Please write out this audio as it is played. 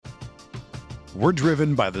We're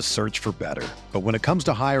driven by the search for better. But when it comes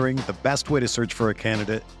to hiring, the best way to search for a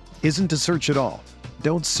candidate isn't to search at all.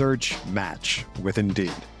 Don't search, match with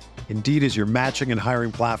Indeed. Indeed is your matching and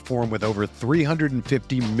hiring platform with over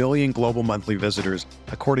 350 million global monthly visitors,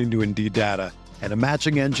 according to Indeed data, and a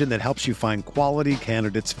matching engine that helps you find quality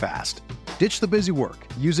candidates fast. Ditch the busy work.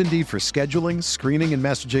 Use Indeed for scheduling, screening, and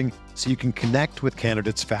messaging so you can connect with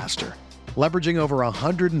candidates faster. Leveraging over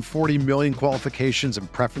 140 million qualifications and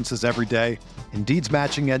preferences every day, Indeed's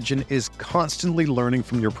matching engine is constantly learning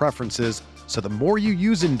from your preferences, so the more you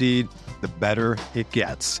use Indeed, the better it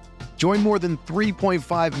gets. Join more than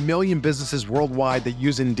 3.5 million businesses worldwide that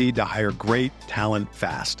use Indeed to hire great talent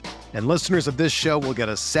fast. And listeners of this show will get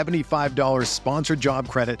a $75 sponsored job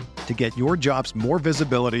credit to get your jobs more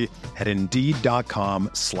visibility at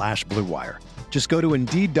Indeed.com/Blue Wire. Just go to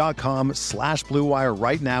Indeed.com/Blue Wire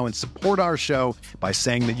right now and support our show by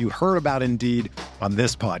saying that you heard about Indeed on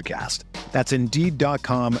this podcast. That's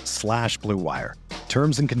Indeed.com/Blue Wire.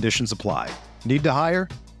 Terms and conditions apply. Need to hire?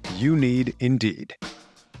 You need Indeed.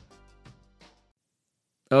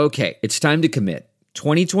 Okay, it's time to commit.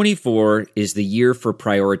 2024 is the year for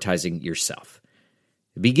prioritizing yourself.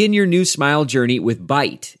 Begin your new smile journey with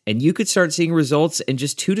Byte, and you could start seeing results in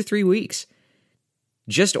just 2 to 3 weeks.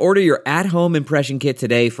 Just order your at-home impression kit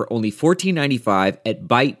today for only $14.95 at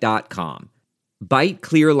Byte.com. Byte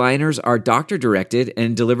clear liners are doctor-directed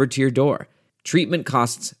and delivered to your door. Treatment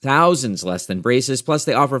costs thousands less than braces, plus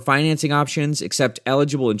they offer financing options, accept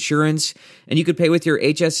eligible insurance, and you could pay with your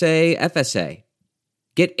HSA, FSA.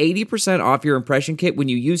 Get 80% off your impression kit when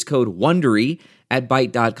you use code WONDERY at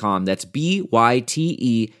Byte.com. That's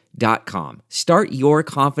BYTE.com. Start your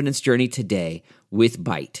confidence journey today with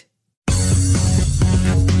Byte.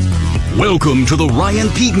 Welcome to the Ryan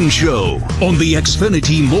Pedon Show on the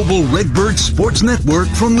Xfinity Mobile Redbird Sports Network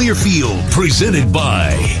from Learfield. Presented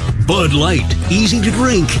by Bud Light. Easy to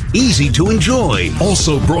drink, easy to enjoy.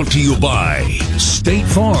 Also brought to you by State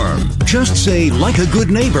Farm. Just say, like a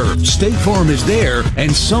good neighbor, State Farm is there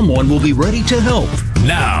and someone will be ready to help.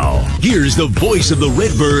 Now, here's the voice of the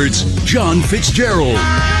Redbirds, John Fitzgerald.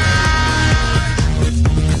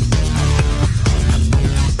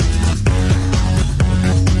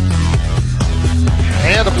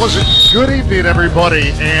 And a pleasant good evening,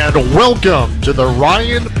 everybody, and welcome to the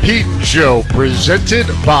Ryan Pedon Show, presented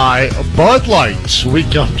by Bud Light. We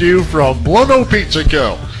come to you from Blono Pizza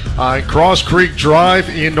Co. on Cross Creek Drive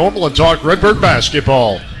in Normal and talk Redbird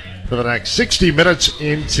basketball for the next 60 minutes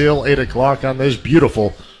until 8 o'clock on this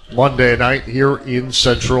beautiful Monday night here in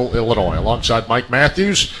Central Illinois. Alongside Mike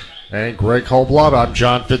Matthews and Greg Hoblatt, I'm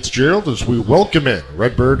John Fitzgerald as we welcome in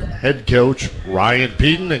Redbird head coach Ryan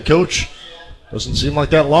Pedon. And Coach, doesn't seem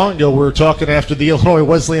like that long ago we were talking after the Illinois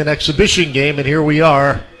Wesleyan exhibition game, and here we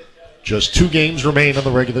are. Just 2 games remain in the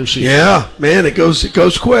regular season. Yeah, man, it goes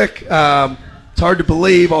quick. It's hard to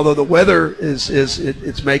believe, although the weather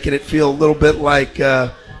it's making it feel a little bit like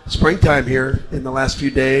springtime here in the last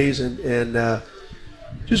few days, and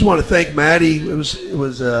just want to thank Maddie. It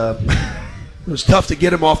was tough to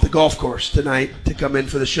get him off the golf course tonight to come in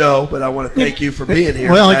for the show, but I want to thank you for being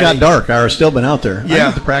here. Well, Maddie. It got dark. I was still been out there.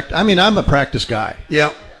 Yeah. I'm a practice guy.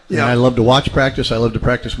 Yeah. And I love to watch practice. I love to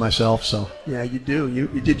practice myself. So. Yeah, you do.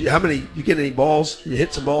 How many? You get any balls? You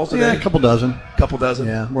hit some balls today? Yeah, a couple dozen.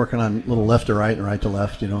 Yeah, I'm working on a little left to right and right to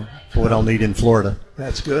left. For what I'll need in Florida.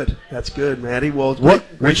 That's good, Maddie. Well,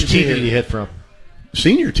 which tee did you hit from?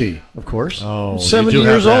 Senior tee, of course. Oh, 70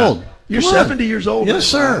 years old. You're 70 years old. Yes,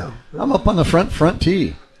 sir. Wow. I'm up on the front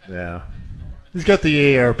tee. Yeah. He's got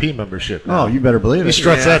the AARP membership now. Oh, you better believe it. He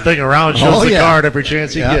struts that thing around, shows the card every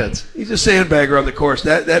chance he gets. He's a sandbagger on the course.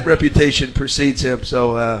 That reputation precedes him,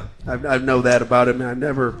 so I know that about him, and I've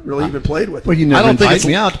never really even played with him. Well, you never invite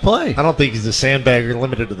me out to play. I don't think he's a sandbagger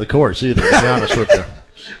limited to the course either, to be honest with you.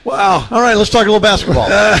 Wow. All right, let's talk a little basketball.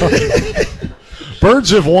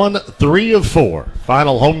 Birds have won 3 of 4.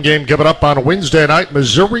 Final home game coming up on Wednesday night.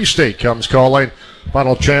 Missouri State comes calling.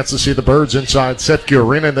 Final chance to see the Birds inside Setke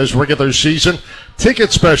Arena in this regular season.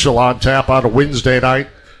 Ticket special on tap on Wednesday night.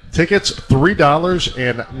 Tickets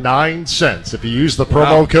 $3.09. If you use the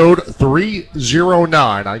promo code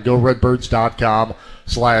 309 on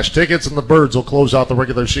GoRedBirds.com/tickets, and the Birds will close out the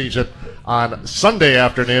regular season on Sunday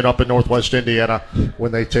afternoon up in Northwest Indiana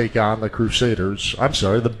when they take on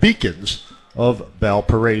the the Beacons of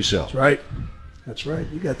Valparaiso. That's right.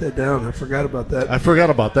 You got that down. I forgot about that. I forgot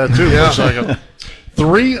about that, too, for a second.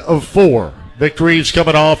 3 of 4 victories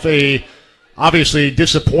coming off a obviously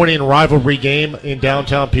disappointing rivalry game in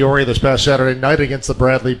downtown Peoria this past Saturday night against the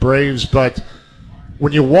Bradley Braves. But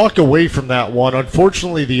when you walk away from that one,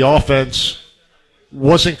 unfortunately the offense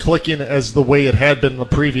wasn't clicking as the way it had been in the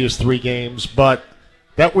previous 3 games, but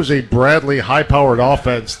that was a Bradley high-powered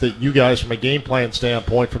offense that you guys, from a game plan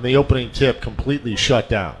standpoint, from the opening tip, completely shut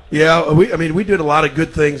down. Yeah, we did a lot of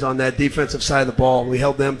good things on that defensive side of the ball. We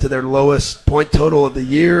held them to their lowest point total of the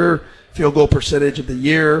year, field goal percentage of the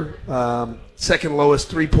year, second lowest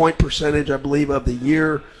three-point percentage, I believe, of the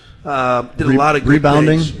year. Did a lot of good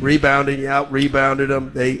rebounding. things. Rebounded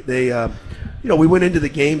them. They we went into the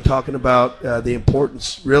game talking about the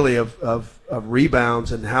importance, really, of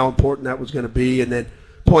rebounds and how important that was going to be, and then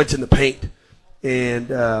points in the paint.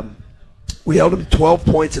 And we held them 12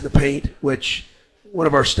 points in the paint, which one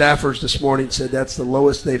of our staffers this morning said that's the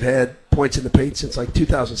lowest they've had points in the paint since like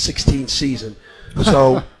 2016 season.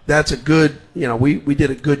 So that's a good, we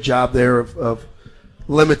did a good job there of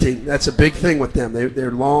limiting. That's a big thing with them.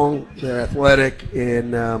 They're long, they're athletic,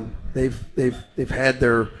 and they've had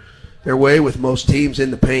their way with most teams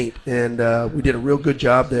in the paint. And we did a real good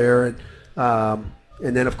job there.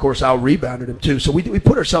 And then, of course, Al rebounded him too. So we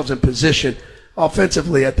put ourselves in position.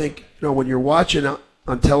 Offensively, I think, when you're watching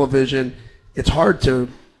on television, it's hard to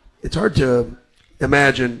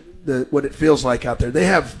imagine what it feels like out there. They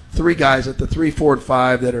have 3 guys at the 3, 4, and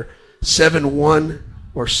 5 that are 7'1"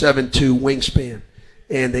 or 7'2" wingspan,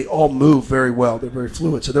 and they all move very well. They're very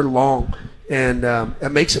fluid, so they're long, and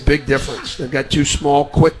that makes a big difference. They've got 2 small,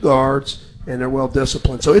 quick guards, and they're well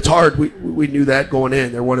disciplined. So it's hard. We knew that going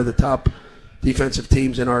in. They're one of the top defensive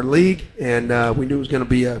teams in our league, and we knew it was going to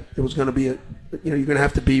be you're going to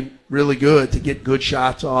have to be really good to get good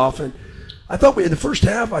shots off. And I thought in the first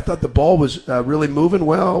half, I thought the ball was really moving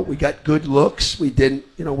well. We got good looks. We didn't,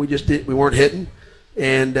 we weren't hitting.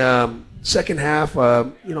 And second half,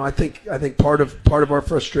 I think part of our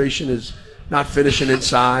frustration is not finishing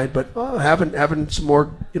inside, but having some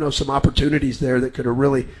more, some opportunities there that could have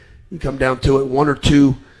really, you come down to it, 1 or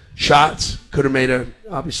 2 shots could have made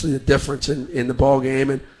obviously the difference in the ball game.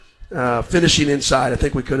 And finishing inside, I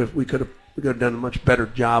think we could have done a much better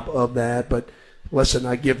job of that. But listen,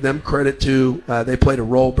 I give them credit too. They played a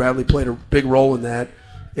role. Bradley played a big role in that,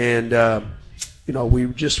 and we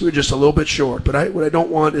were just a little bit short. But what I don't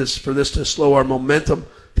want is for this to slow our momentum.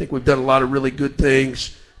 I think we've done a lot of really good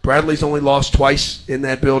things. Bradley's only lost twice in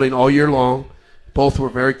that building all year long. Both were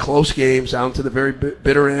very close games down to the very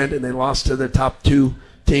bitter end, and they lost to the top 2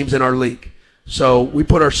 teams in our league. So we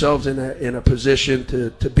put ourselves in a position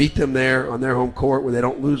to beat them there on their home court where they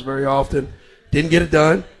don't lose very often. Didn't get it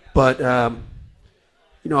done, but there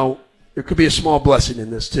could be a small blessing in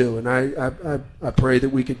this too. And I pray that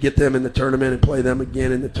we could get them in the tournament and play them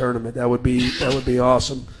again in the tournament. That would be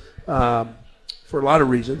awesome for a lot of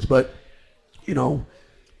reasons. But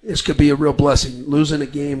this could be a real blessing. Losing a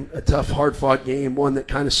game, a tough, hard-fought game, one that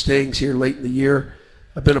kind of stings here late in the year.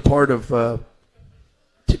 I've been a part of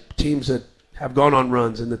teams that have gone on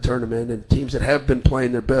runs in the tournament and teams that have been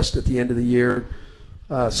playing their best at the end of the year.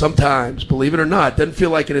 Sometimes, believe it or not, doesn't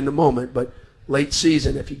feel like it in the moment, but late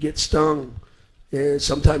season, if you get stung,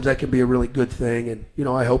 sometimes that can be a really good thing. And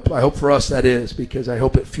I hope for us that is, because I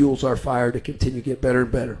hope it fuels our fire to continue to get better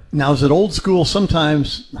and better. Now, is it old school?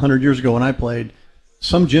 Sometimes 100 years ago when I played,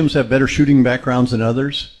 some gyms have better shooting backgrounds than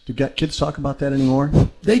others. Do kids talk about that anymore?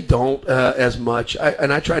 They don't as much,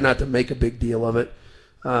 and I try not to make a big deal of it,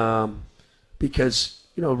 because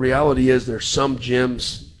reality is there's some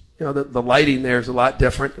gyms. The lighting there is a lot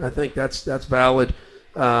different. I think that's valid,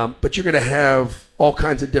 but you're going to have all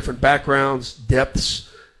kinds of different backgrounds, depths,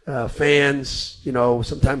 fans.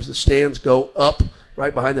 Sometimes the stands go up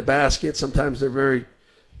right behind the basket. Sometimes they're very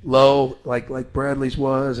low, like Bradley's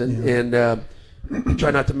was, and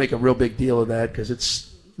try not to make a real big deal of that because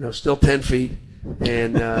it's still 10 feet,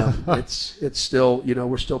 and it's still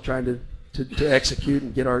we're still trying to execute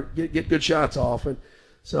and get good shots off, and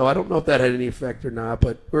so I don't know if that had any effect or not,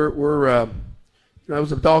 but we're it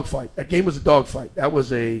was a dogfight. That game was a dogfight. That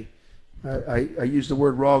was I used the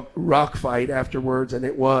word rock fight afterwards, and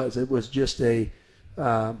it was just a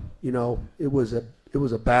it was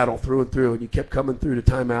a battle through and through, and you kept coming through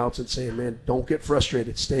the timeouts and saying, man, don't get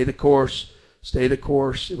frustrated, stay the course.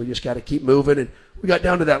 We just got to keep moving. And we got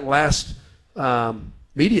down to that last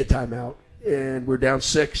media timeout, and we're down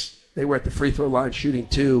 6. They were at the free throw line shooting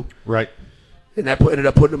 2. Right. And that ended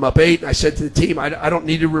up putting them up 8. And I said to the team, I don't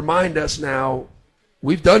need to remind us now.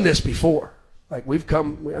 We've done this before. Like we've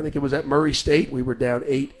come, I think it was at Murray State. We were down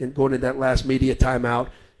 8 and going into that last media timeout,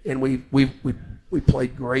 and we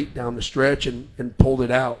played great down the stretch and pulled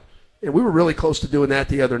it out. And we were really close to doing that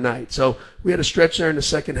the other night. So we had a stretch there in the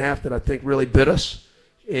second half that I think really bit us.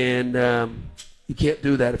 And you can't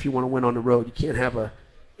do that if you want to win on the road. You can't have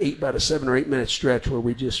about a 7 or 8 minute stretch where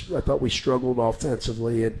I thought we struggled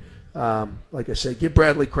offensively. And like I said, give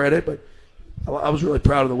Bradley credit, but I was really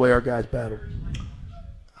proud of the way our guys battled.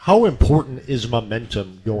 How important is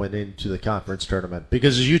momentum going into the conference tournament?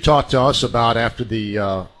 Because as you talked to us about after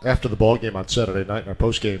the ball game on Saturday night in our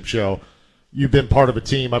post-game show, you've been part of a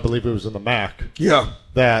team, I believe it was in the MAC,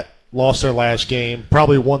 that lost their last game,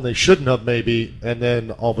 probably one they shouldn't have maybe, and then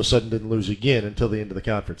all of a sudden didn't lose again until the end of the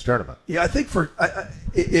conference tournament. Yeah, I think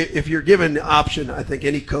if you're given the option, I think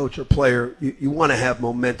any coach or player, you want to have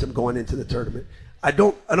momentum going into the tournament. I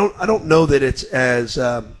don't know that it's as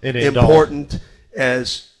important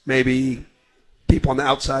as maybe people on the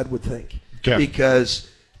outside would think. Okay. Because,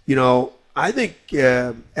 I think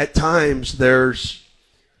at times there's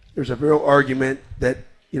a real argument that,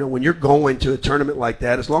 when you're going to a tournament like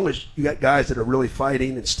that, as long as you got guys that are really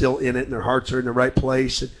fighting and still in it and their hearts are in the right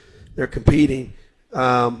place and they're competing,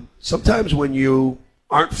 sometimes when you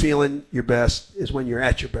aren't feeling your best is when you're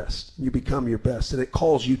at your best. You become your best, and it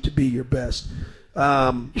calls you to be your best.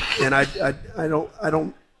 And I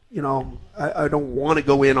don't want to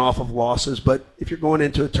go in off of losses, but if you're going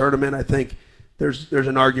into a tournament, I think there's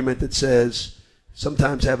an argument that says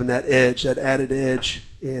sometimes having that edge, that added edge,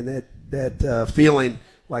 and that feeling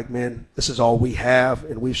like, man, this is all we have,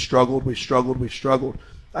 and we've struggled.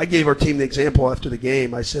 I gave our team the example after the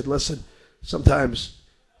game. I said, listen, sometimes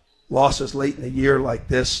losses late in the year like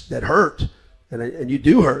this that hurt, and you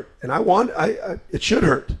do hurt, and it should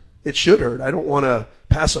hurt. It should hurt. I don't want to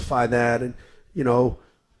pacify that and,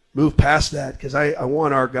 move past that, because I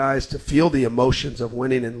want our guys to feel the emotions of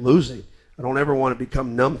winning and losing. I don't ever want to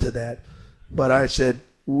become numb to that. But I said,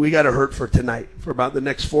 we got to hurt for tonight, for about the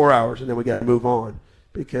next 4 hours, and then we got to move on.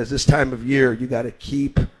 Because this time of year, you got to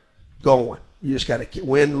keep going. You just got to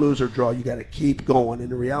win, lose, or draw. You got to keep going. And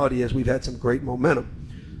the reality is we've had some great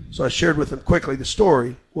momentum. So I shared with them quickly the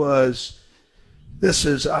story was this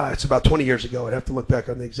is it's about 20 years ago. I'd have to look back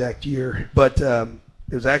on the exact year. But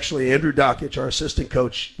it was actually Andrew Dockich, our assistant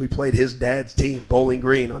coach. We played his dad's team, Bowling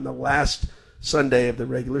Green, on the last Sunday of the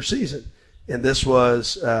regular season. And this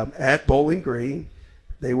was at Bowling Green.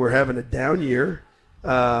 They were having a down year.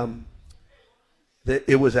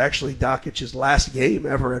 It was actually Dockich's last game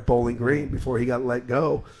ever at Bowling Green before he got let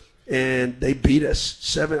go. And they beat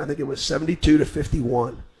us I think it was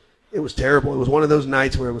 72-51. It was terrible. It was one of those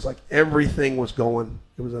nights where it was like everything was going.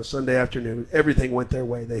 It was a Sunday afternoon. Everything went their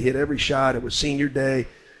way. They hit every shot. It was senior day.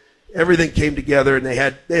 Everything came together, and they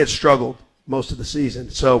had struggled most of the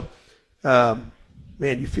season. So, man,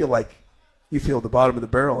 you feel the bottom of the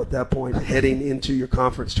barrel at that point heading into your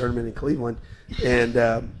conference tournament in Cleveland. And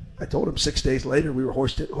I told him 6 days later we were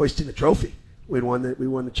hoisting a trophy. We won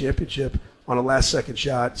the championship on a last-second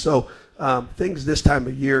shot. So things this time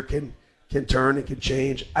of year can turn and can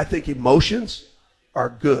change. I think emotions are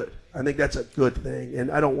good. I think that's a good thing, and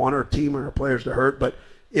I don't want our team or our players to hurt. But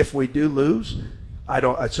if we do lose,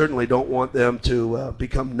 I certainly don't want them to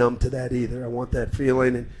become numb to that either. I want that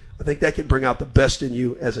feeling, and I think that can bring out the best in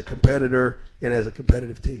you as a competitor and as a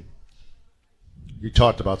competitive team. You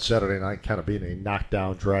talked about Saturday night kind of being a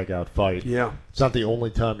knockdown, drag-out fight. Yeah. It's not the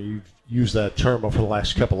only time you've used that term over the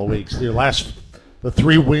last couple of weeks. The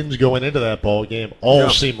 3 wins going into that ball game all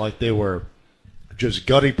seemed like they were just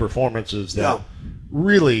gutty performances that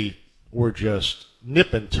really were just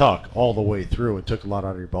nip and tuck all the way through and took a lot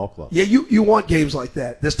out of your ball club. Yeah, you want games like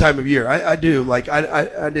that this time of year. I do. Like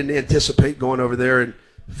I didn't anticipate going over there in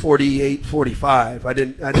 48-45. I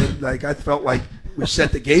didn't like. I felt like we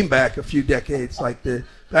set the game back a few decades. Like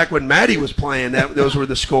back when Matty was playing, those were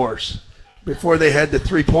the scores before they had the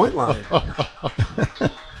 3-point line.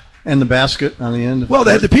 And the basket on the end. Well,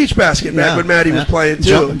 they had the peach basket back when Matty was playing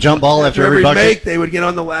too. Jump ball after every bucket. make, they would get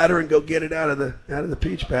on the ladder and go get it out of the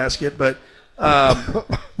peach basket. But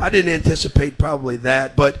I didn't anticipate probably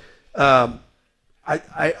that. But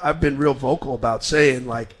I've been real vocal about saying,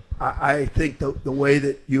 like, I think the way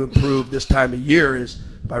that you improve this time of year is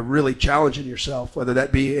by really challenging yourself, whether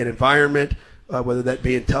that be an environment, whether that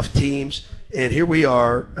be in tough teams. And here we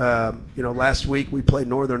are. Last week we played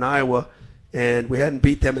Northern Iowa, and we hadn't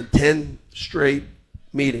beat them in 10 straight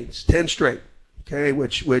meetings, 10 straight. Okay,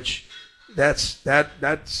 which that's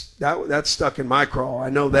stuck in my craw. I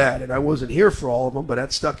know that, and I wasn't here for all of them, but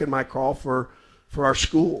that's stuck in my craw for our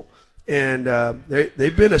school. And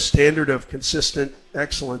they've been a standard of consistent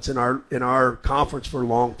excellence in our conference for a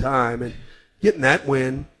long time, and getting that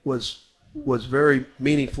win was very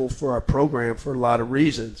meaningful for our program for a lot of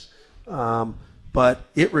reasons. But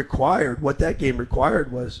what that game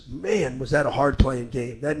required was that a hard playing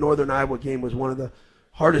game. That Northern Iowa game was one of the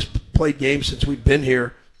hardest played games since we've been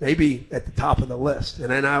here, maybe at the top of the list. And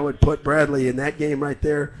then I would put Bradley in that game right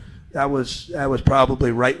there. That was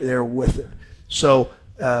probably right there with it. So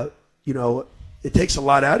it takes a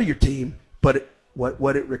lot out of your team, but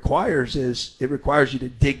what it requires is it requires you to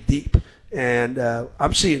dig deep. And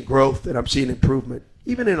I'm seeing growth and I'm seeing improvement.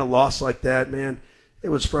 Even in a loss like that, man, it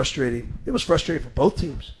was frustrating. It was frustrating for both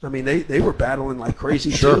teams. I mean, they were battling like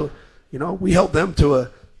crazy too. We held them to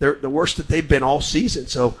the worst that they've been all season.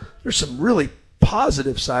 So there's some really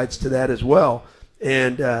positive sides to that as well.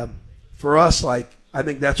 And for us, I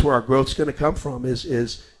think that's where our growth's going to come from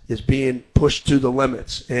is being pushed to the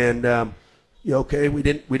limits. And okay, we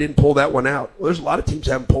didn't pull that one out. Well, there's a lot of teams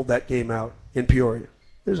that haven't pulled that game out in Peoria.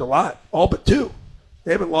 There's a lot, all but two.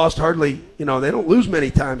 They haven't lost hardly. They don't lose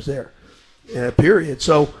many times there. Period.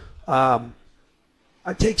 So I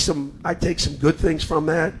take some good things from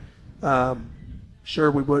that.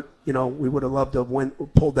 Sure, we would have loved to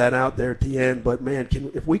have pulled that out there at the end. But man,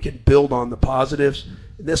 if we can build on the positives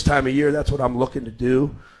in this time of year, that's what I'm looking to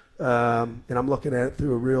do. And I'm looking at it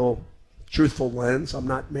through a real truthful lens. I'm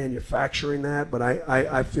not manufacturing that, but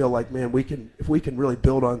I feel like, man, if we can really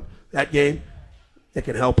build on that game, it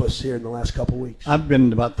can help us here in the last couple of weeks. I've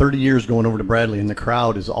been about 30 years going over to Bradley, and the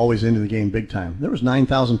crowd is always into the game big time. There was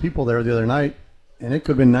 9,000 people there the other night, and it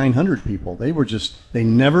could have been 900 people. They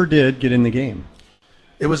never did get in the game.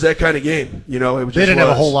 It was that kind of game, It was. They didn't have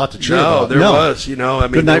a whole lot to cheer about. There was, I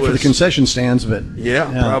mean, good night for the concession stands, but yeah,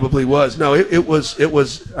 probably was. No, it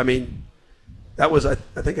was. I mean, that was. I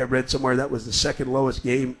think I read somewhere that was the second lowest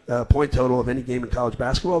game point total of any game in college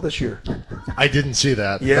basketball this year. I didn't see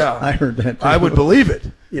that. Yeah, I heard that too. I would believe it.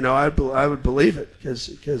 I would believe it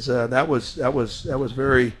because that was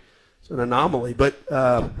very an anomaly. But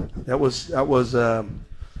that was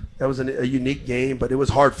a unique game, but it was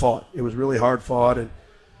hard fought. It was really hard fought, and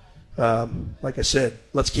like I said,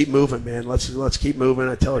 let's keep moving, man. Let's keep moving.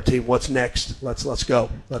 I tell our team, what's next? Let's go.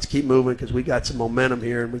 Let's keep moving because we got some momentum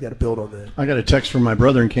here, and we got to build on that. I got a text from my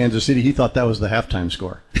brother in Kansas City. He thought that was the halftime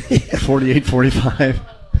score, 48-45.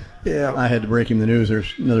 Yeah, I had to break him the news.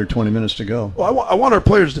 There's another 20 minutes to go. Well, I want our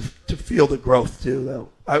players to feel the growth too, though.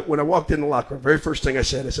 When I walked in the locker room, very first thing I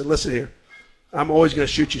said, listen here, I'm always going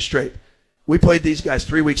to shoot you straight. We played these guys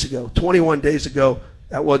 3 weeks ago, 21 days ago.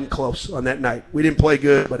 That wasn't close on that night. We didn't play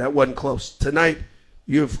good, but that wasn't close. Tonight,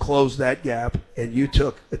 you've closed that gap, and you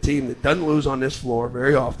took a team that doesn't lose on this floor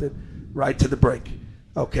very often right to the break.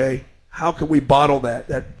 Okay? How can we bottle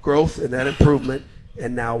that growth and that improvement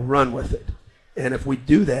and now run with it? And if we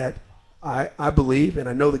do that, I believe, and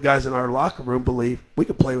I know the guys in our locker room believe, we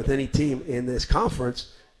can play with any team in this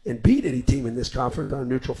conference and beat any team in this conference on a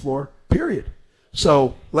neutral floor, period.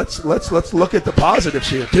 So let's look at the positives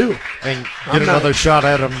here too, and get another shot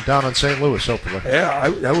at them down in St. Louis, hopefully. Yeah,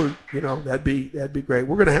 that would that'd be great.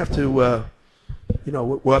 We're gonna have to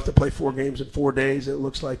we'll have to play 4 games in 4 days. It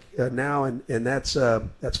looks like now, and that's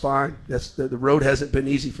fine. That's the road hasn't been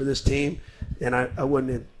easy for this team, and I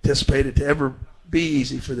wouldn't anticipate it to ever be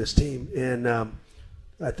easy for this team. And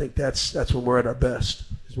I think that's when we're at our best,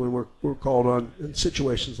 is when we're called on in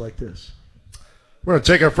situations like this. We're going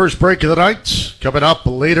to take our first break of the night. Coming up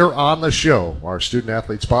later on the show, our Student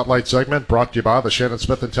Athlete Spotlight segment brought to you by the Shannon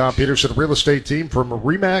Smith and Tom Peterson Real Estate Team from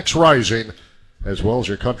RE/MAX Rising, as well as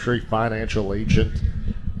your country financial agent,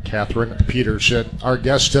 Catherine Peterson. Our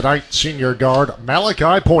guest tonight, senior guard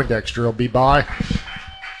Malachi Poindexter, will be by.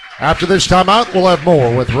 After this timeout, we'll have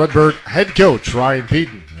more with Redbird head coach Ryan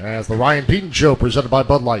Pedon, as the Ryan Pedon Show presented by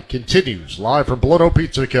Bud Light continues live from Blono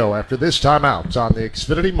Pizza Co. after this timeout on the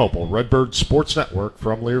Xfinity Mobile Redbird Sports Network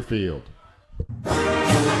from Learfield.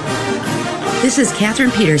 This is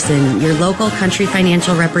Catherine Peterson, your local country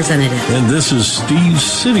financial representative. And this is Steve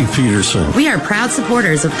City Peterson. We are proud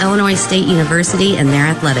supporters of Illinois State University and their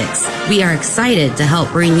athletics. We are excited to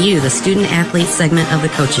help bring you the student athlete segment of the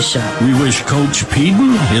Coaches Show. We wish Coach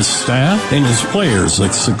Pedon, his staff, and his players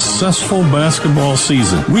a successful basketball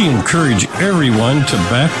season. We encourage everyone to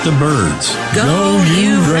back the Birds. Go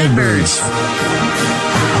you Redbirds!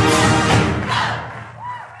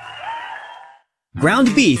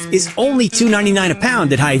 Ground beef is only $2.99 a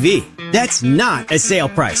pound at Hy-Vee. That's not a sale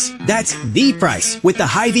price. That's the price with the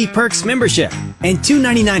Hy-Vee Perks membership. And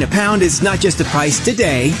 $2.99 a pound is not just the price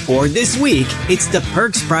today or this week. It's the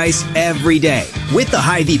Perks price every day. With the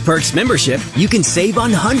Hy-Vee Perks membership, you can save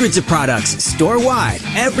on hundreds of products store-wide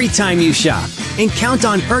every time you shop. And count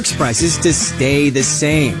on Perks prices to stay the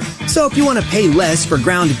same. So if you want to pay less for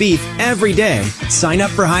ground beef every day, sign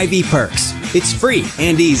up for Hy-Vee Perks. It's free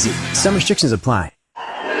and easy. Some restrictions apply.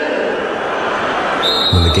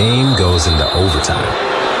 When the game goes into overtime.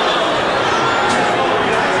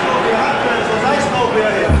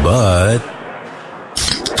 But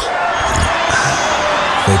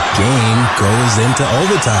the game goes into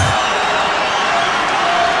overtime.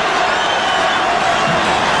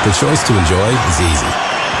 the choice to enjoy is easy.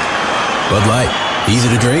 Bud Light. Easy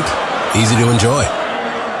to drink, easy to enjoy.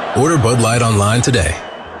 Order Bud Light online today.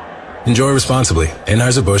 Enjoy responsibly.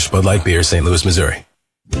 Anheuser-Busch Bud Light Beer, St. Louis, Missouri.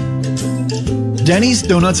 Denny's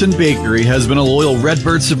Donuts and Bakery has been a loyal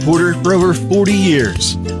Redbird supporter for over 40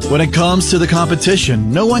 years. When it comes to the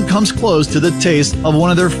competition, no one comes close to the taste of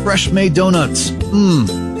one of their fresh-made donuts.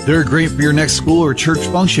 They're great for your next school or church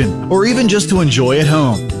function, or even just to enjoy at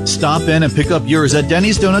home. Stop in and pick up yours at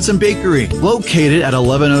Denny's Donuts and Bakery, located at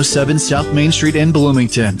 1107 South Main Street in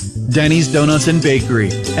Bloomington. Denny's Donuts and Bakery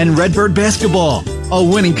and Redbird Basketball, a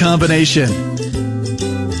winning combination.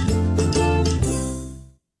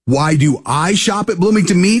 Why do I shop at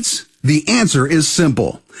Bloomington Meats? The answer is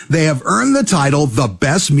simple. They have earned the title the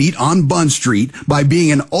best meat on Bunn Street by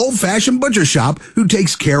being an old-fashioned butcher shop who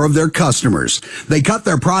takes care of their customers. They cut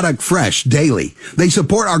their product fresh daily. They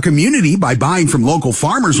support our community by buying from local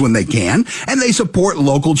farmers when they can, and they support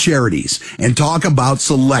local charities. And talk about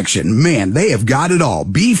selection. Man, they have got it all.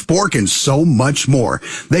 Beef, pork, and so much more.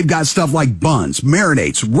 They've got stuff like buns,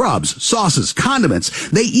 marinades, rubs, sauces, condiments.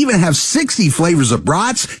 They even have 60 flavors of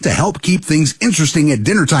brats to help keep things interesting at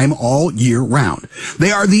dinner time all year round.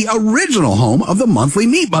 They are the original home of the monthly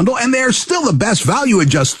meat bundle, and they're still the best value at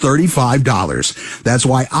just $35. That's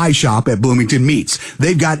why I shop at Bloomington Meats.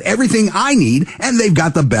 They've got everything I need, and they've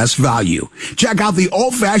got the best value. Check out the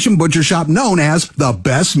old-fashioned butcher shop known as the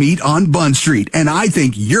best meat on Bunn Street, and I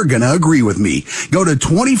think you're going to agree with me. Go to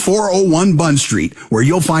 2401 Bunn Street, where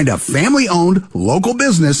you'll find a family-owned local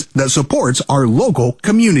business that supports our local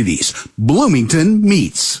communities. Bloomington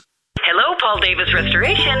Meats. Hello, Paul Davis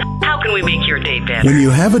Restoration. How can we make your day better? When you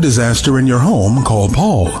have a disaster in your home, call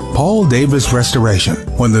Paul Davis Restoration.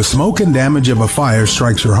 When the smoke and damage of a fire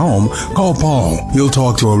strikes your home, call Paul. You'll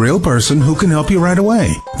talk to a real person who can help you right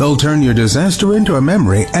away. They'll turn your disaster into a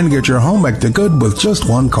memory and get your home back to good with just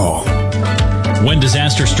one call. When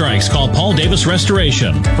disaster strikes, call Paul Davis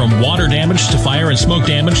Restoration. From water damage to fire and smoke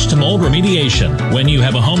damage to mold remediation. When you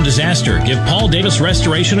have a home disaster, give Paul Davis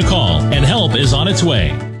Restoration a call, and help is on its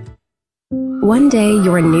way. One day,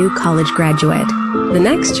 you're a new college graduate. The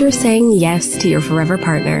next, you're saying yes to your forever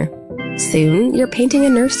partner. Soon, you're painting a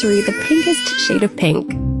nursery the pinkest shade of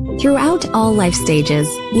pink. Throughout all life stages,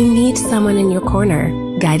 you need someone in your corner,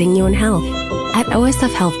 guiding you in health. At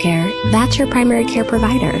OSF Healthcare, that's your primary care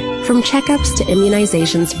provider. From checkups to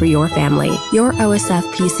immunizations for your family, your OSF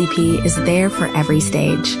PCP is there for every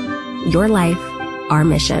stage. Your life, our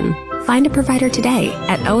mission. Find a provider today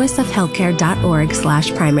at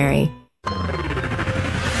osfhealthcare.org/primary.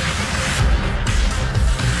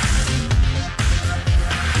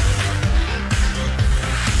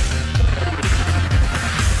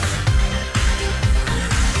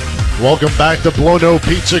 Welcome back to Blono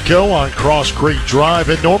Pizza Co. on Cross Creek Drive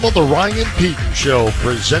in Normal, the Ryan Pedon Show,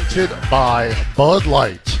 presented by Bud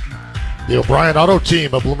Light. The O'Brien Auto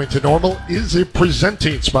Team of Bloomington Normal is a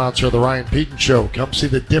presenting sponsor of the Ryan Pedon Show. Come see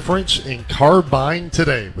the difference in car buying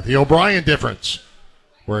today with the O'Brien difference,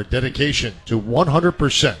 where a dedication to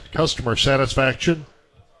 100% customer satisfaction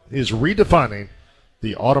is redefining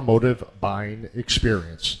the automotive buying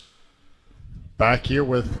experience. Back here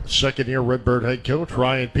with second-year Redbird head coach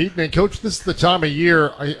Ryan Pedon. And, Coach, this is the time of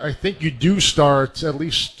year I think you do start, at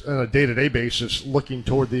least on a day-to-day basis, looking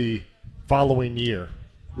toward the following year,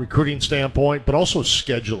 recruiting standpoint, but also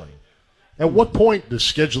scheduling. At what point does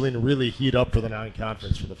scheduling really heat up for the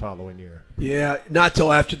non-conference for the following year? Yeah, not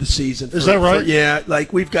till after the season. Is that right? Yeah,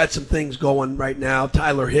 like we've got some things going right now.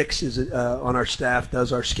 Tyler Hicks is on our staff,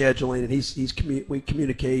 does our scheduling, and we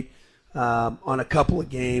communicate on a couple of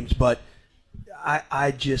games, but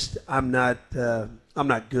I'm not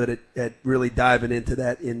good at really diving into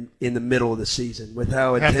that in the middle of the season with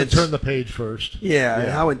how intense. Have to turn the page first. Yeah.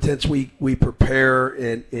 How intense we prepare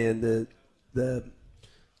and the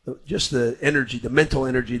just the energy, the mental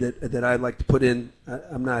energy that I like to put in.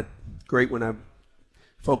 I'm not great when I'm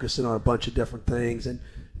focusing on a bunch of different things, and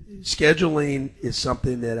scheduling is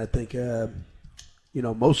something that I think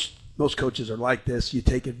most coaches are like this. You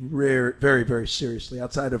take it very, very, very seriously.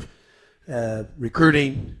 Outside of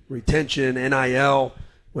recruiting, retention, NIL,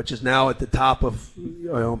 which is now at the top of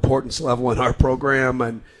importance level in our program,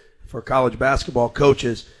 and for college basketball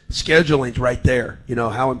coaches, scheduling's right there. You know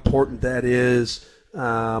how important that is.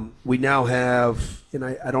 We now have, and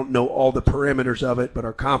I don't know all the parameters of it, but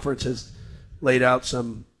our conference has laid out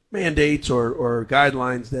some mandates or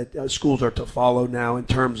guidelines that schools are to follow now in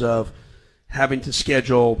terms of having to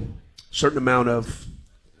schedule a certain amount of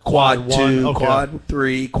quad 2, okay. Quad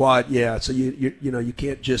 3, quad, yeah. So you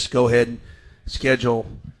can't just go ahead and schedule,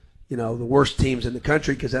 the worst teams in the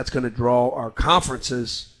country, because that's going to draw our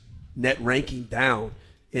conference's net ranking down.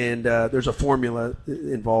 And there's a formula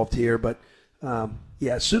involved here. But,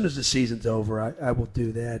 as soon as the season's over, I will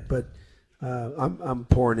do that. But I'm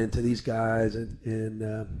pouring into these guys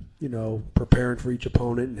and preparing for each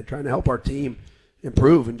opponent and trying to help our team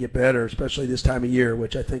improve and get better, especially this time of year,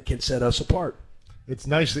 which I think can set us apart. It's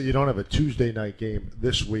nice that you don't have a Tuesday night game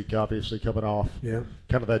this week, obviously, coming off kind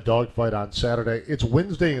of that dogfight on Saturday. It's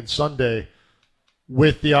Wednesday and Sunday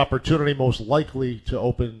with the opportunity most likely to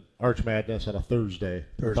open Arch Madness on a Thursday,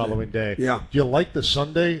 the following day. Yeah. Do you like the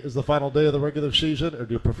Sunday as the final day of the regular season, or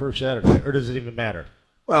do you prefer Saturday, or does it even matter?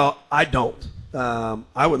 Well, I don't.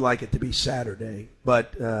 I would like it to be Saturday,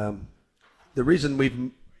 but the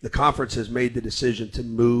reason the conference has made the decision to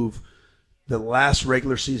move the last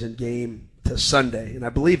regular season game to Sunday, and I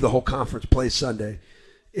believe the whole conference plays Sunday,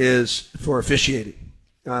 is for officiating.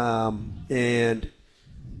 And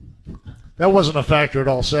that wasn't a factor at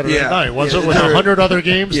all Saturday night, was it? With 100 other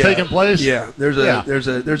games taking place? Yeah, there's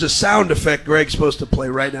a sound effect Greg's supposed to play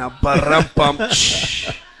right now.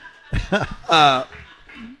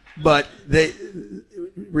 But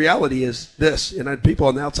reality is this, and people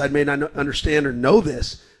on the outside may not understand or know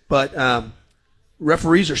this, but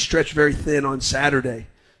referees are stretched very thin on Saturday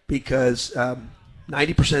because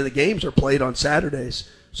 90% of the games are played on Saturdays,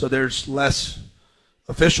 so there's less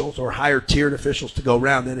officials or higher-tiered officials to go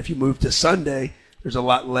around. And if you move to Sunday, there's a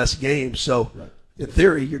lot less games. So in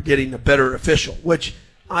theory, you're getting a better official, which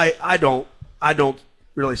I don't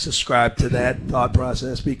really subscribe to that thought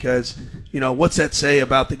process because, what's that say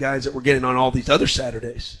about the guys that we're getting on all these other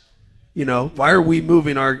Saturdays? Why are we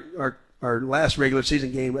moving our last regular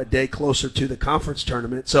season game a day closer to the conference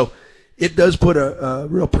tournament? So it does put a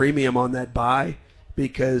real premium on that bye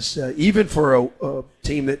because even for a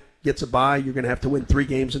team that gets a bye, you're going to have to win 3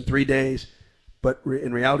 games in 3 days. But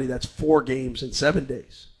in reality, that's 4 games in 7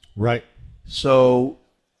 days. Right. So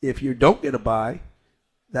if you don't get a bye,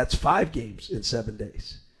 that's 5 games in 7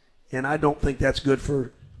 days. And I don't think that's good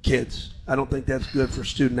for kids. I don't think that's good for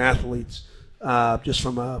student athletes, just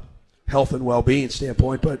from a health and well-being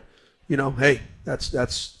standpoint. But, hey,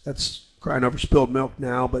 that's crying over spilled milk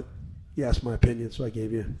now. But you asked my opinion, so I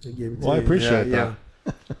gave it to you. Well, I appreciate that.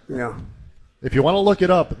 Yeah. If you want to look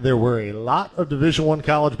it up, there were a lot of Division I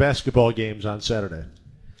college basketball games on Saturday.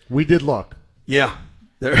 We did look. Yeah.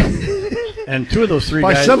 And 2 of those 3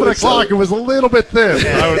 By guys. By 7 o'clock, it was a little bit thin,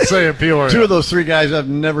 I would say, in Peoria. 2 of those 3 guys I've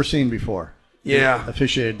never seen before. Yeah.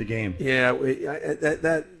 Officiated the game. Yeah.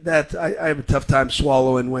 I have a tough time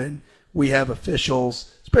swallowing when we have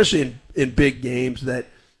officials, especially in big games, that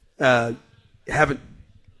haven't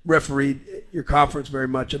refereed your conference very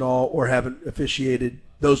much at all or haven't officiated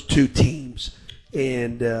those 2 teams.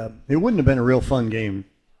 And it wouldn't have been a real fun game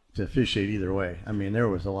to officiate either way. I mean, there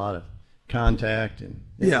was a lot of contact, and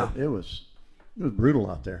it was brutal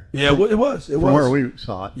out there. Yeah, it was. From where we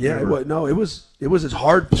saw it. Yeah, it was as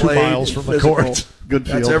hard play. 2 miles from physical. the court. Good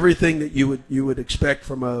field. That's everything that you would expect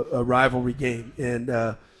from a rivalry game, and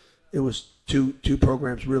it was two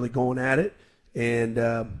programs really going at it, and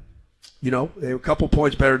they were a couple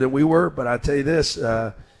points better than we were. But I tell you this.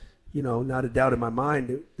 Not a doubt in my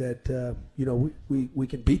mind that we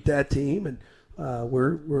can beat that team, and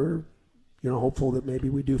we're hopeful that maybe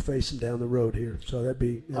we do face them down the road here. So that'd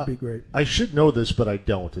be great. I should know this, but I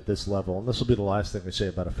don't at this level, and this will be the last thing I say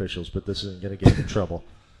about officials. But this isn't going to get me in trouble.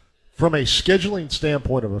 From a scheduling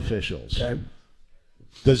standpoint of officials,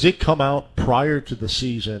 does it come out prior to the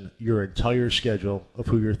season your entire schedule of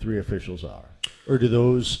who your 3 officials are? Or do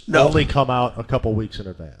those only come out a couple weeks in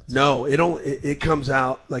advance? No, it comes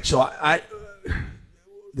out the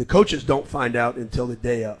coaches don't find out until the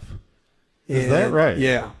day of. Is that right?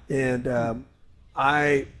 Yeah, and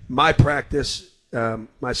my practice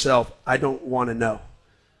myself, I don't want to know.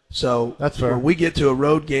 So that's fair. When we get to a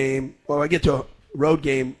road game,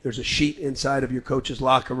 there's a sheet inside of your coach's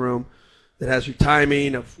locker room that has your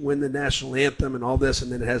timing of when the national anthem and all this,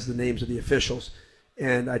 and then it has the names of the officials.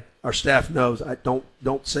 And our staff knows. I don't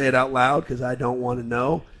say it out loud because I don't want to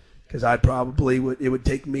know, because I probably it would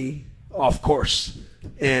take me off course.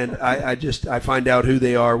 And I find out who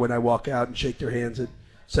they are when I walk out and shake their hands at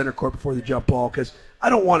center court before the jump ball, because I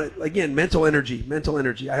don't want it. Again, mental energy.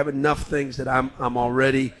 I have enough things that I'm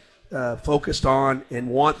already focused on and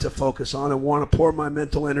want to focus on and want to pour my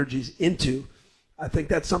mental energies into. I think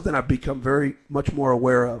that's something I've become very much more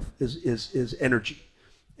aware of is energy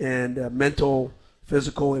and mental,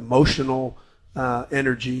 physical, emotional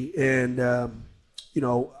energy. And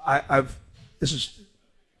this is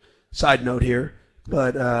side note here,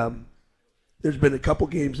 but there's been a couple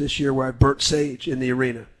games this year where I burnt sage in the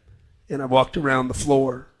arena, and I walked around the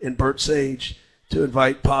floor and burnt sage to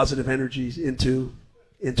invite positive energies into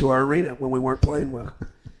our arena when we weren't playing well.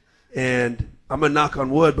 And I'm going to knock on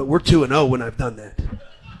wood, but we're 2-0 when I've done that.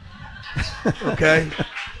 Okay?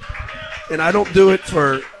 And I don't do it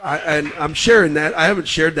for and I'm sharing that. I haven't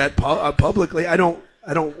shared that publicly. I don't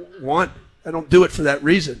do it for that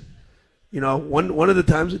reason. One of the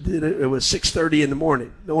times I did it, it was 6:30 in the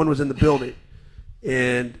morning. No one was in the building.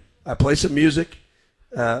 And I play some music.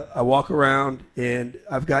 I walk around, and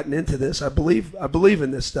I've gotten into this. I believe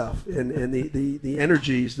in this stuff and the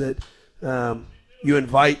energies that you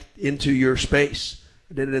invite into your space.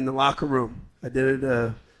 I did it in the locker room. I did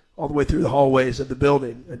it all the way through the hallways of the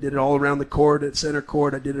building. I did it all around the court, at center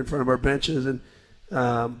court. I did it in front of our benches. And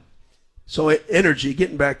so energy,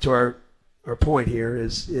 getting back to our point here,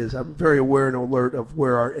 is I'm very aware and alert of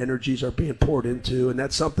where our energies are being poured into. And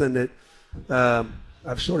that's something that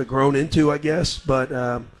I've sort of grown into, I guess. But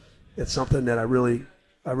it's something that I really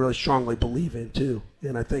strongly believe in, too.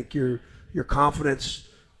 And I think your confidence,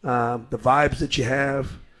 the vibes that you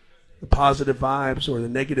have, the positive vibes or the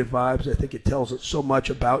negative vibes, I think it tells us so much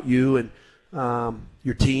about you and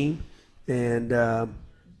your team. And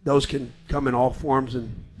those can come in all forms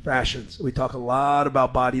and fashions. We talk a lot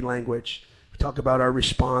about body language. We talk about our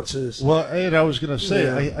responses. Well, and I was going to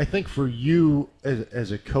say, I think for you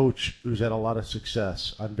as a coach who's had a lot of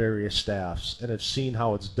success on various staffs and have seen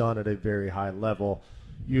how it's done at a very high level,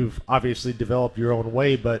 you've obviously developed your own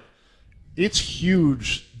way, but it's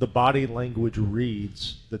huge, the body language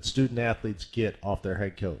reads that student athletes get off their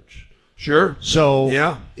head coach. Sure.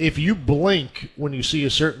 So if you blink when you see a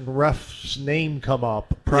certain ref's name come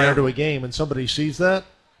up prior to a game and somebody sees that,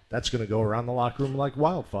 that's going to go around the locker room like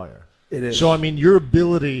wildfire. It is. So, I mean, your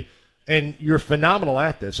ability, and you're phenomenal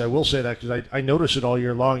at this, I will say that because I notice it all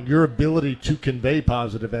year long, your ability to convey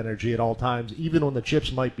positive energy at all times, even when the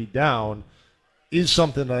chips might be down, is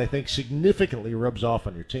something that I think significantly rubs off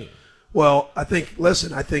on your team. Well, I think I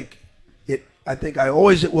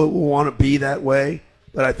always will want to be that way,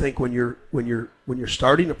 but I think when you're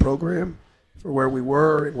starting a program for where we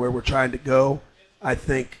were and where we're trying to go, I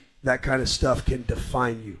think that kind of stuff can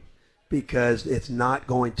define you because it's not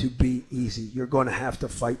going to be easy. You're going to have to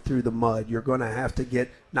fight through the mud. You're going to have to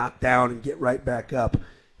get knocked down and get right back up.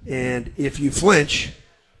 And if you flinch,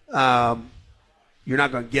 you're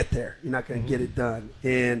not going to get there. You're not going to get it done.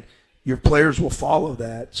 And your players will follow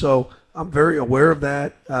that. So I'm very aware of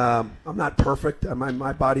that. I'm not perfect.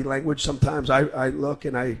 My body language, sometimes I look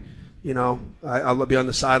and I'll be on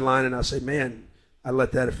the sideline and I'll say, man, I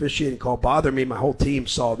let that officiating call bother me. My whole team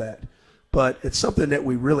saw that. But it's something that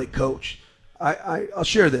we really coach. I'll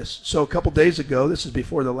share this. So a couple days ago, this is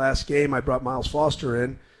before the last game, I brought Miles Foster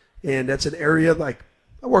in, and that's an area like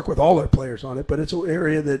I work with all our players on it, but it's an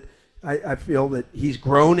area that I feel that he's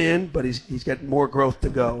grown in, but he's got more growth to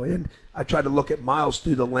go. And I try to look at Miles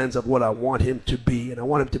through the lens of what I want him to be, and I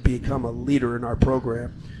want him to become a leader in our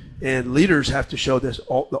program. And leaders have to show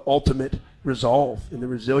the ultimate resolve and the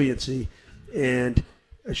resiliency. And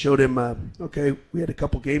I showed him, we had a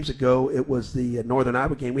couple games ago, it was the Northern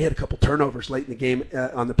Iowa game. We had a couple turnovers late in the game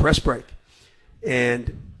on the press break.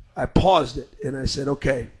 And I paused it, and I said,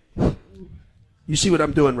 okay, you see what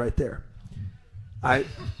I'm doing right there. I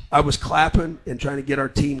was clapping and trying to get our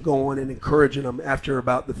team going and encouraging them after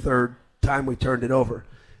about the third time we turned it over.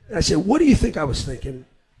 And I said, what do you think I was thinking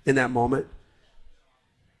in that moment?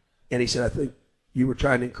 And he said, I think you were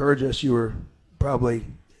trying to encourage us. You were probably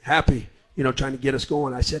happy, trying to get us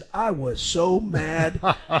going. I said, I was so mad.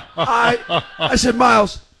 I said,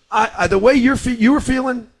 Miles, the way you were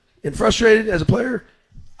feeling and frustrated as a player,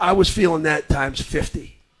 I was feeling that times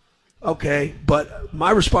 50. Okay, but my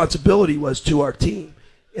responsibility was to our team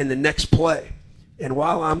in the next play. And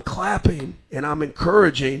while I'm clapping and I'm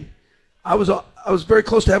encouraging, I was very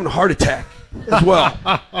close to having a heart attack as well.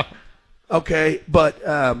 Okay, but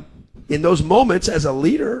in those moments as a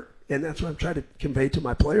leader, and that's what I'm trying to convey to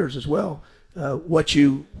my players as well,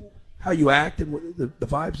 how you act and the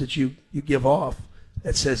vibes that you give off,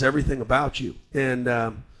 that says everything about you. And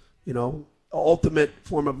ultimate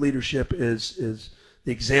form of leadership is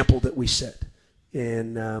the example that we set.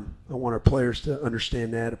 And I want our players to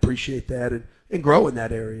understand that, appreciate that, and grow in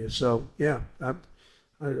that area. So, yeah, I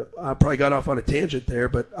probably got off on a tangent there,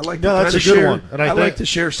 but I like to kind of share. One. And I like to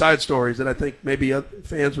share side stories that I think maybe other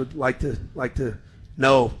fans would like to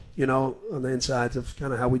know, on the insides of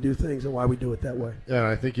kind of how we do things and why we do it that way. Yeah, and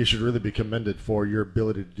I think you should really be commended for your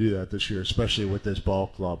ability to do that this year, especially with this ball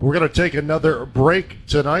club. We're going to take another break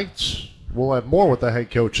tonight. We'll have more with the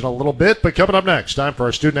head coach in a little bit, but coming up next, time for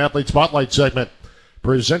our Student Athlete Spotlight segment,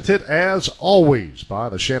 presented as always by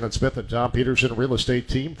the Shannon Smith and Tom Peterson real estate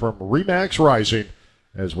team from RE/MAX Rising,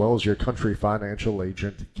 as well as your country financial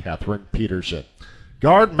agent, Catherine Peterson.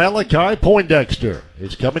 guard Malachi Poindexter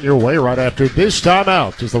is coming your way right after this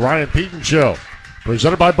timeout as the Ryan Pedon Show,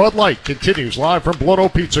 presented by Bud Light, continues live from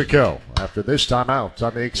Blono Pizza Co. after this timeout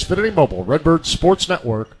on the Xfinity Mobile Redbird Sports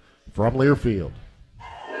Network from Learfield.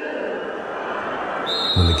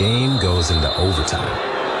 When the game goes into overtime.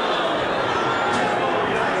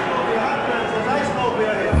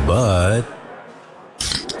 But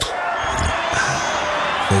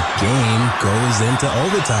the game goes into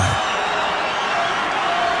overtime.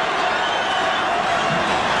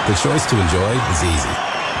 The choice to enjoy is easy.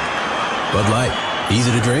 Bud Light,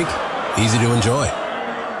 easy to drink, easy to enjoy.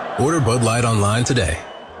 Order Bud Light online today.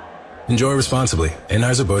 Enjoy responsibly.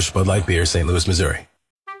 Anheuser-Busch Bud Light Beer, St. Louis, Missouri.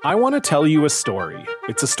 I want to tell you a story.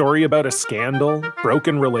 It's a story about a scandal,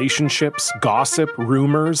 broken relationships, gossip,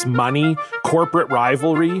 rumors, money, corporate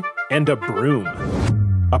rivalry, and a broom.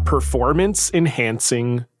 A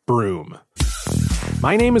performance-enhancing broom.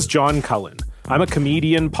 My name is John Cullen. I'm a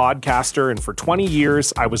comedian, podcaster, and for 20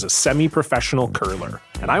 years, I was a semi-professional curler.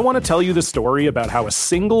 And I want to tell you the story about how a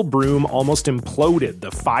single broom almost imploded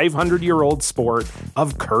the 500-year-old sport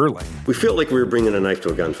of curling. We felt like we were bringing a knife to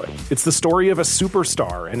a gunfight. It's the story of a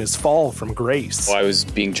superstar and his fall from grace. Well, I was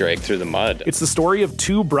being dragged through the mud. It's the story of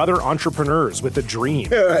two brother entrepreneurs with a dream.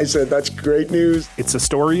 I said, that's great news. It's a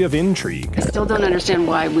story of intrigue. I still don't understand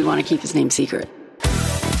why we want to keep his name secret.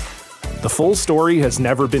 The full story has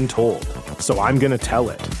never been told, so I'm going to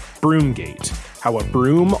tell it. Broomgate, how a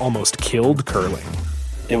broom almost killed curling.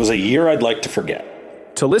 It was a year I'd like to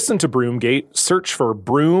forget. To listen to Broomgate, search for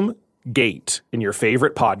Broomgate in your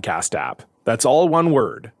favorite podcast app. That's all one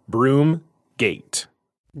word, Broomgate.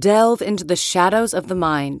 Delve into the shadows of the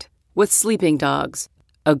mind with Sleeping Dogs,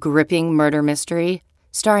 a gripping murder mystery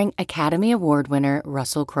starring Academy Award winner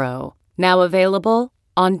Russell Crowe. Now available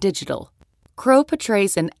on digital. Crowe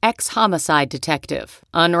portrays an ex-homicide detective,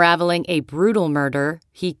 unraveling a brutal murder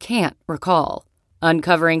he can't recall.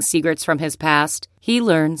 Uncovering secrets from his past, he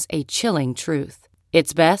learns a chilling truth.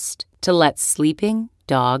 It's best to let sleeping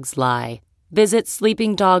dogs lie. Visit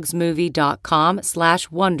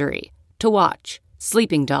sleepingdogsmovie.com/Wondery to watch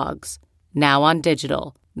Sleeping Dogs, now on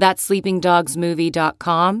digital. That's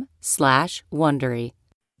sleepingdogsmovie.com/Wondery.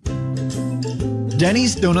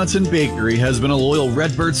 Denny's Donuts and Bakery has been a loyal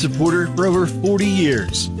Redbird supporter for over 40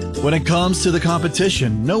 years. When it comes to the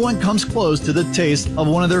competition, no one comes close to the taste of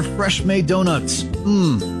one of their fresh-made donuts.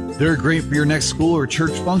 They're great for your next school or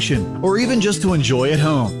church function, or even just to enjoy at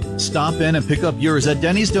home. Stop in and pick up yours at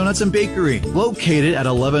Denny's Donuts and Bakery, located at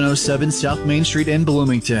 1107 South Main Street in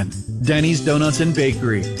Bloomington. Denny's Donuts and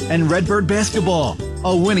Bakery and Redbird Basketball,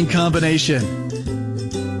 a winning combination.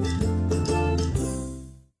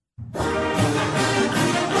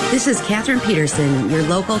 This is Katherine Peterson, your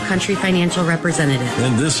local country financial representative.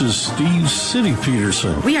 And this is Steve City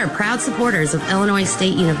Peterson. We are proud supporters of Illinois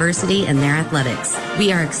State University and their athletics.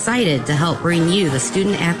 We are excited to help bring you the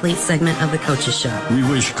student-athlete segment of the Coaches Show. We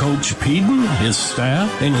wish Coach Pedon, his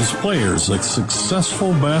staff, and his players a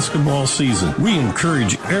successful basketball season. We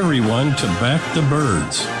encourage everyone to back the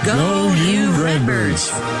Birds. Go you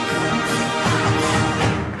Redbirds!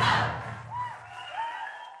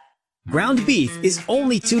 Ground beef is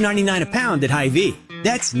only $2.99 a pound at Hy-Vee.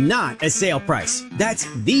 That's not a sale price. That's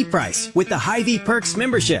the price with the Hy-Vee Perks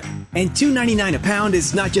membership. And $2.99 a pound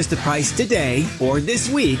is not just the price today or this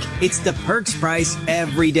week. It's the Perks price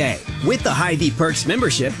every day. With the Hy-Vee Perks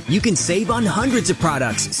membership, you can save on hundreds of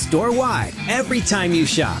products store-wide every time you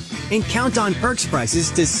shop. And count on Perks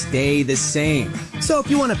prices to stay the same. So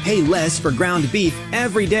if you want to pay less for ground beef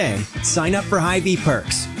every day, sign up for Hy-Vee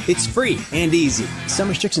Perks. It's free and easy. Some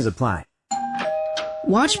restrictions apply.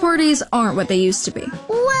 Watch parties aren't what they used to be.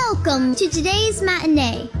 Welcome to today's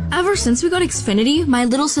matinee. Ever since we got Xfinity, my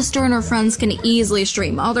little sister and her friends can easily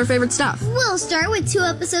stream all their favorite stuff. We'll start with 2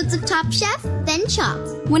 episodes of Top Chef, then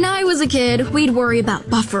Chopped. When I was a kid, we'd worry about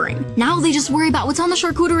buffering. Now they just worry about what's on the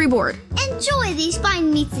charcuterie board. Enjoy these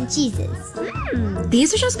fine meats and cheeses.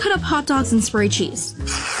 These are just cut up hot dogs and spray cheese.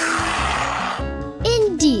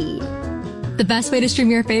 Indeed. The best way to stream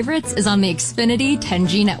your favorites is on the Xfinity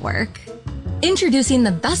 10G network. Introducing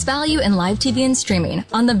the best value in live TV and streaming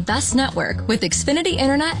on the best network with Xfinity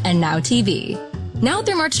Internet and Now TV. Now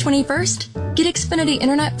through March 21st, get Xfinity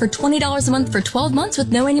Internet for $20 a month for 12 months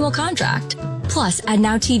with no annual contract. Plus, add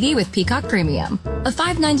Now TV with Peacock Premium. A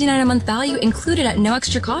 $5.99 a month value included at no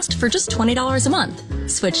extra cost for just $20 a month.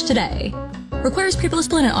 Switch today. Requires paperless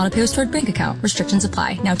billing and auto-pay stored bank account. Restrictions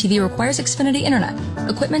apply. Now TV requires Xfinity Internet.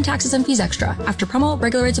 Equipment, taxes, and fees extra. After promo,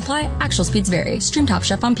 regular rates apply. Actual speeds vary. Stream Top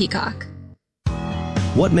Chef on Peacock.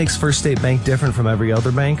 What makes First State Bank different from every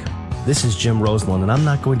other bank? This is Jim Roseland, and I'm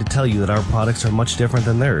not going to tell you that our products are much different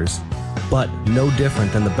than theirs. But no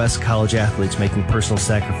different than the best college athletes making personal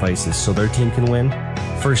sacrifices so their team can win,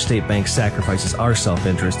 First State Bank sacrifices our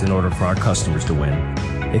self-interest in order for our customers to win.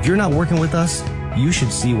 If you're not working with us, you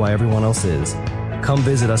should see why everyone else is. Come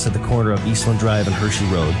visit us at the corner of Eastland Drive and Hershey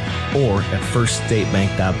Road or at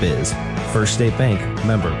firststatebank.biz. First State Bank,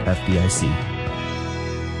 member FDIC.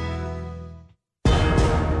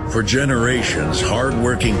 For generations,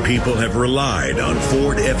 hard-working people have relied on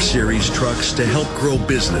Ford F-Series trucks to help grow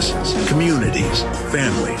businesses, communities,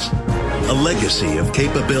 families. A legacy of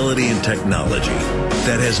capability and technology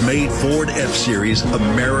that has made Ford F-Series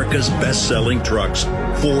America's best-selling trucks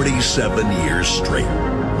 47 years straight.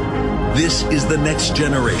 This is the next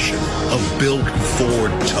generation of Built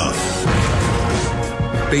Ford Tough.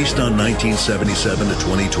 Based on 1977 to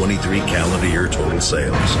 2023 calendar year total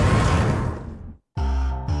sales.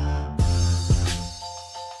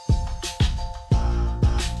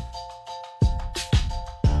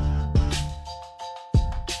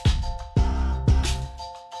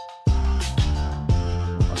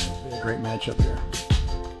 Up here.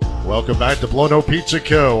 Welcome back to Blono Pizza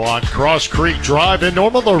Co. on Cross Creek Drive in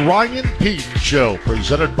Normal, the Ryan Pedon Show,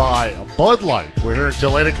 presented by Bud Light. We're here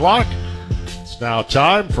until 8 o'clock. It's now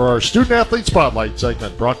time for our Student Athlete Spotlight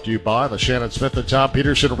segment, brought to you by the Shannon Smith and Tom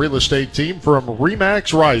Peterson Real Estate Team from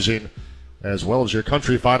RE/MAX Rising, as well as your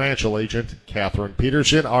country financial agent, Catherine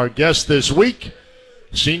Peterson. Our guest this week,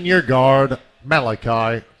 senior guard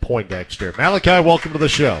Malachi Poindexter. Malachi, welcome to the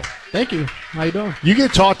show. Thank you. How you doing? You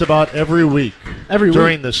get talked about every week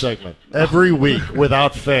during this segment. Every week,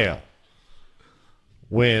 without fail.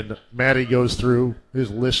 When Maddie goes through his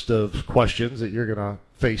list of questions that you're going to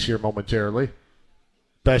face here momentarily.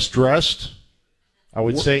 Best dressed, I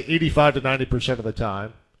would say 85 to 90% of the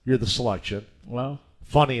time, you're the selection. Wow.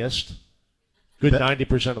 Funniest, good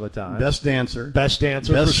 90% of the time. Best dancer. Best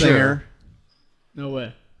dancer Best for singer. sure. No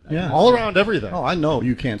way. Yeah. All around everything. Oh, I know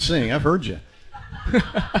you can't sing. I've heard you.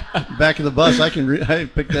 Back of the bus, I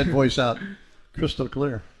picked that voice out crystal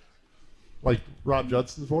clear. Like Rob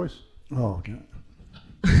Judson's voice? Oh,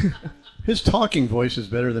 God. His talking voice is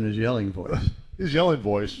better than his yelling voice. His yelling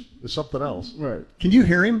voice is something else. Right. Can you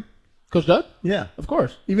hear him? Coach Doug? Yeah. Of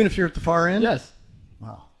course. Even if you're at the far end? Yes.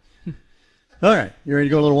 Wow. All right. You ready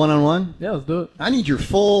to go a little one-on-one? Yeah, let's do it. I need your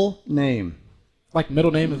full name. Like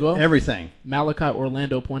middle name as well? Everything. Malachi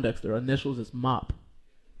Orlando Poindexter. Initials is MOP.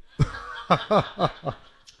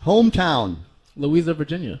 Hometown. Louisa,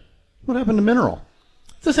 Virginia. What happened to Mineral?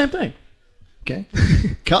 It's the same thing. Okay.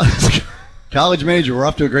 College major. We're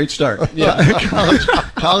off to a great start. Yeah.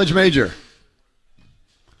 College major.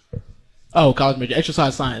 Oh, college major.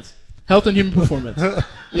 Exercise science. Health and human performance. Yeah,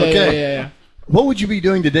 okay. Yeah. What would you be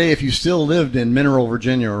doing today if you still lived in Mineral,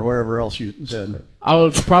 Virginia, or wherever else you said? I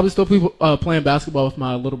would probably still be playing basketball with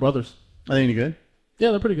my little brothers. Are they any good?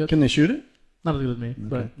 Yeah, they're pretty good. Can they shoot it? Not as good as me,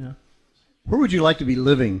 but yeah. Where would you like to be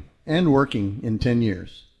living and working in 10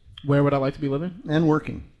 years? Where would I like to be living? And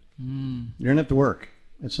working. You're going to have to work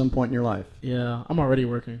at some point in your life. Yeah, I'm already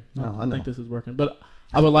working. I think this is working. But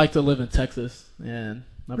I would like to live in Texas and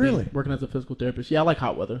I'll be working as a physical therapist. Yeah, I like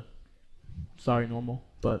hot weather. Sorry, normal,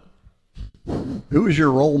 but... Who is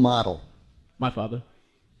your role model? My father.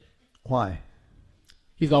 Why?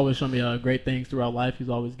 He's always shown me great things throughout life. He's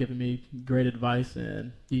always given me great advice,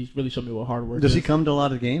 and he's really shown me what hard work is. Does he come to a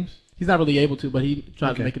lot of games? He's not really able to, but he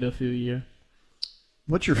tries to make it a few a year.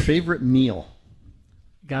 What's your favorite meal?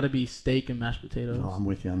 Got to be steak and mashed potatoes. Oh, I'm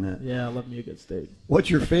with you on that. Yeah, I love me a good steak. What's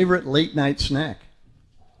your favorite late night snack?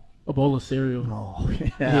 A bowl of cereal. Oh,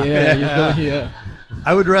 yeah. Yeah.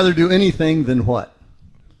 I would rather do anything than what?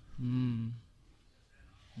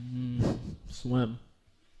 Swim.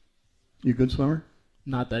 You a good swimmer?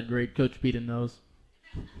 Not that great. Coach Pedon knows.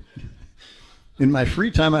 In my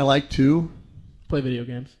free time, I like to... Play video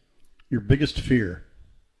games. Your biggest fear?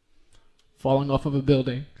 Falling off of a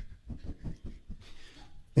building.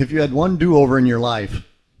 If you had one do-over in your life,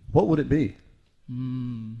 what would it be?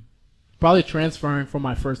 Probably transferring from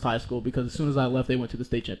my first high school, because as soon as I left, they went to the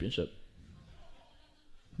state championship.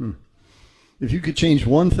 If you could change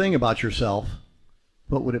one thing about yourself,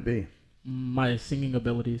 what would it be? My singing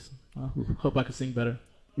abilities. I hope I could sing better.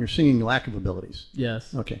 Your singing lack of abilities?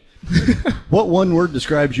 Yes. Okay. What one word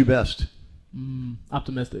describes you best?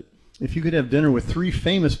 Optimistic. If you could have dinner with 3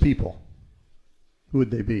 famous people, who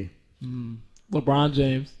would they be? LeBron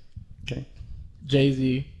James. Okay.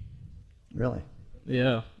 Jay-Z. Really?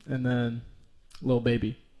 Yeah. And then Lil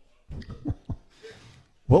Baby.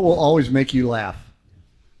 What will always make you laugh?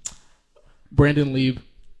 Brandon Lieb.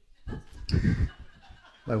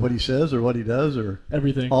 Like what he says or what he does or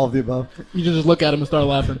everything? All of the above? You just look at him and start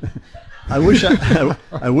laughing. I wish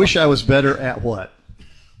I was better at what?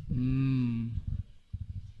 I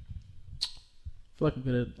feel like I'm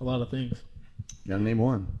good at a lot of things. You gotta name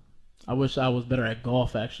one. I wish I was better at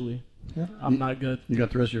golf, actually. Yeah. I'm not good. You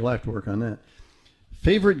got the rest of your life to work on that.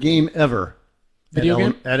 Favorite game ever Video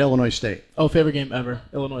game? At Illinois State? Oh, favorite game ever,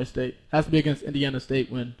 Illinois State. Has to be against Indiana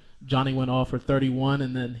State when Johnny went off for 31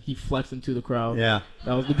 and then he flexed into the crowd. Yeah.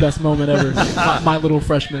 That was the best moment ever. my little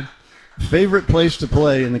freshman. Favorite place to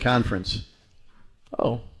play in the conference?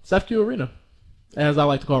 Oh, SFQ Arena. As I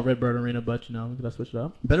like to call Redbird Arena, but, we gotta switch it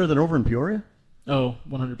up. Better than over in Peoria? Oh,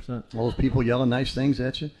 100%. All those people yelling nice things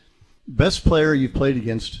at you? Best player you've played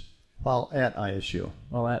against while at ISU?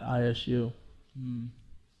 While at ISU.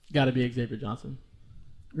 Got to be Xavier Johnson.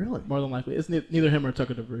 Really? More than likely. It's neither him or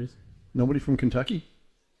Tucker DeVries. Nobody from Kentucky?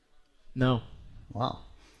 No. Wow.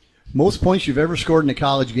 Most points you've ever scored in a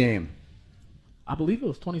college game? I believe it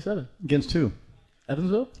was 27. Against who?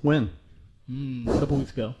 Evansville? When? A couple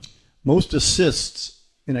weeks ago. Most assists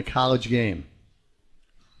in a college game?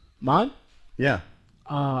 Mine? Yeah.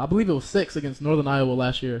 I believe it was 6 against Northern Iowa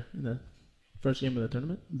last year in the first game of the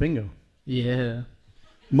tournament. Bingo. Yeah.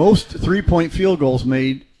 Most three-point field goals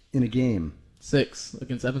made in a game? 6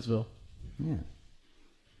 against Evansville. Yeah.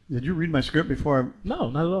 Did you read my script before? No,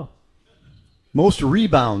 not at all. Most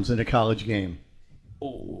rebounds in a college game?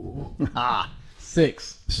 Oh.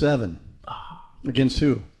 6. 7. Against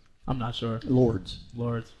who? I'm not sure. Lords.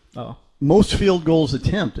 Oh. Most field goals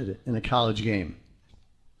attempted in a college game?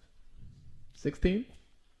 16?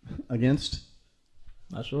 Against?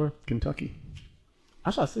 Not sure. Kentucky.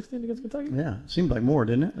 I shot 16 against Kentucky? Yeah. Seemed like more,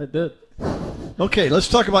 didn't it? It did. Okay, let's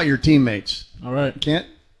talk about your teammates. All right.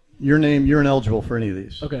 Your name, you're ineligible for any of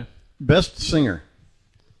these. Okay. Best singer?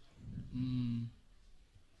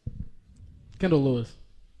 Kendall Lewis.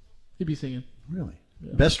 He'd be singing. Really?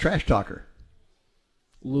 Yeah. Best trash talker?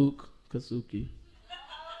 Luke Kazuki.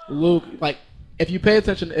 Luke, if you pay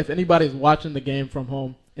attention, if anybody's watching the game from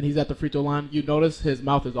home and he's at the free throw line, you notice his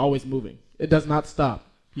mouth is always moving. It does not stop.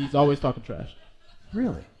 He's always talking trash.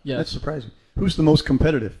 Really? Yes. That's surprising. Who's the most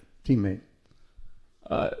competitive teammate?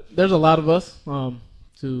 There's a lot of us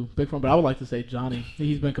to pick from, but I would like to say Johnny.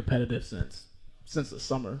 He's been competitive since the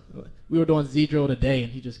summer. We were doing Z-Drill today,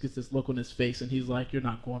 and he just gets this look on his face, and he's like, "You're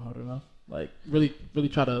not going hard enough." Really, really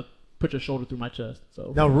try to put your shoulder through my chest.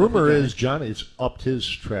 So now, rumor is Johnny's upped his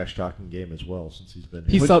trash talking game as well since he's been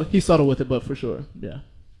here. He's subtle with it, but for sure, yeah.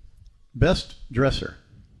 Best dresser?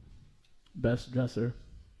 Best dresser.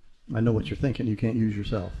 I know what you're thinking. You can't use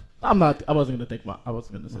yourself. I'm not. I wasn't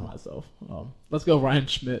gonna say myself. Let's go, Ryan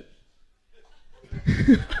Schmidt.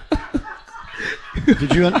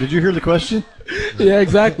 Did you hear the question? Yeah,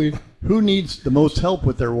 exactly. Who needs the most help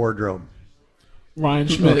with their wardrobe? Ryan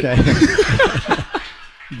Schmidt. Okay.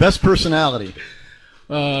 Best personality?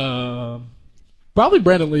 Probably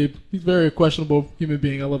Brandon Lieb. He's a very questionable human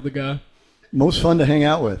being. I love the guy. Most fun to hang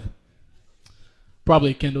out with?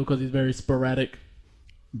 Probably Kendall because he's very sporadic.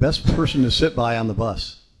 Best person to sit by on the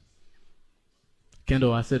bus?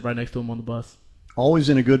 Kendall. I sit right next to him on the bus. Always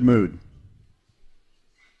in a good mood?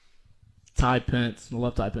 Ty Pence. I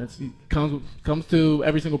love Ty Pence. He comes to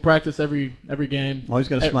every single practice, every game. Always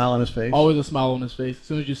got a smile on his face? Always a smile on his face. As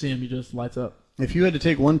soon as you see him, he just lights up. If you had to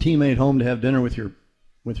take one teammate home to have dinner with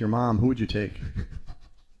your mom, who would you take?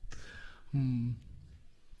 I'm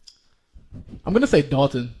going to say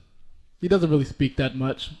Dalton. He doesn't really speak that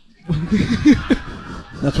much.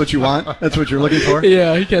 That's what you want? That's what you're looking for?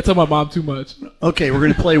 Yeah, he can't tell my mom too much. Okay, we're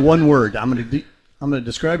going to play one word. I'm going to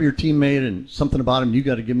describe your teammate and something about him. You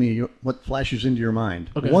got to give me what flashes into your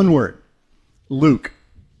mind. Okay. One word. Luke.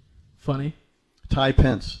 Funny. Ty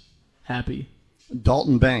Pence. Happy.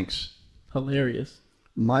 Dalton Banks. Hilarious.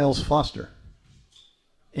 Miles Foster.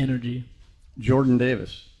 Energy. Jordan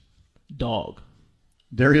Davis. Dog.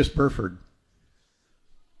 Darius Burford.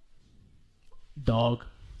 Dog.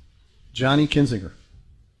 Johnny Kinzinger.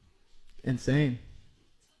 Insane.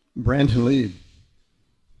 Brandon Lieb.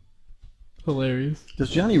 Hilarious.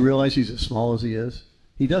 Does Johnny realize he's as small as he is?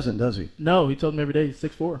 He doesn't, does he? No, he told me every day he's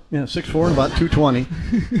 6'4". Yeah, 6'4" and about 220.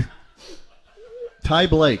 Ty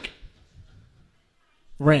Blake.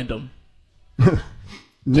 Random.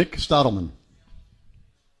 Nick Stottleman.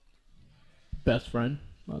 Best friend,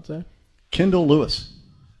 I'd say. Kendall Lewis.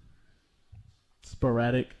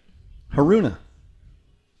 Sporadic. Haruna.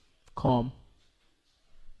 Calm.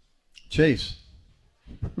 Chase.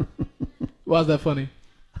 Why is that funny?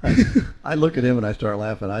 I look at him and I start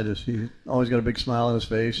laughing. He's always got a big smile on his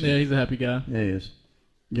face. Yeah, he's a happy guy. Yeah, he is.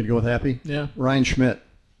 You gonna go with happy? Yeah. Ryan Schmidt.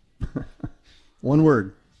 One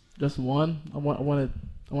word. Just one? I wanted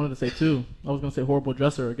to say two. I was gonna say horrible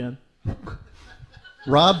dresser again.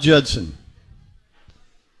 Rob Judson.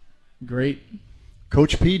 Great.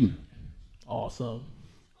 Coach Pedon. Awesome.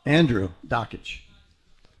 Andrew Dockich.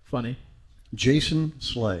 Funny. Jason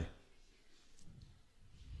Slay.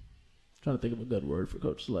 Trying to think of a good word for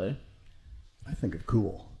Coach Slay. I think of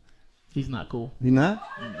cool. He's not cool. He not?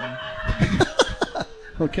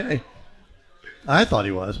 Okay. I thought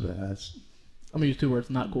he was, but that's... I'm going to use 2 words,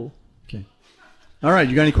 not cool. Okay. All right,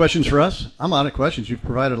 you got any questions for us? I'm out of questions. You've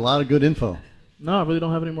provided a lot of good info. No, I really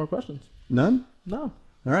don't have any more questions. None? No.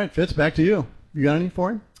 All right, Fitz, back to you. You got any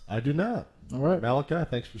for him? I do not. All right. Malachi,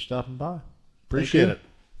 thanks for stopping by. Appreciate it.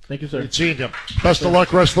 Thank you, sir. Good seeing you. Best of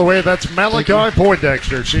luck rest of the way. That's Malachi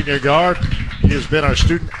Poindexter, senior guard. He has been our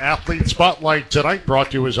student-athlete spotlight tonight,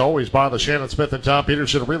 brought to you as always by the Shannon Smith and Tom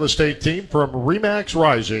Peterson real estate team from RE/MAX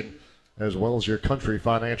Rising, as well as your country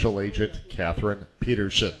financial agent, Catherine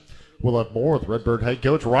Peterson. We'll have more with Redbird head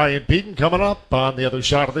coach Ryan Pedon coming up on the other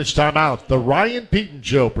side of this timeout. The Ryan Pedon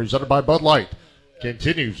Show, presented by Bud Light,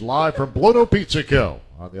 continues live from Blono Pizza Co.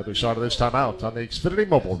 on the other side of this timeout on the Xfinity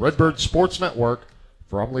Mobile Redbird Sports Network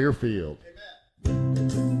from Learfield.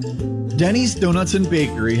 Denny's Donuts and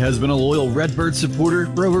Bakery has been a loyal Redbird supporter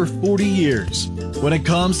for over 40 years. When it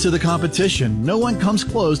comes to the competition, no one comes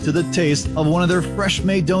close to the taste of one of their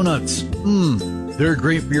fresh-made donuts. They're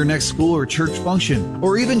great for your next school or church function,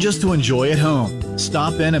 or even just to enjoy at home.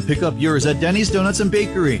 Stop in and pick up yours at Denny's Donuts and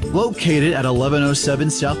Bakery, located at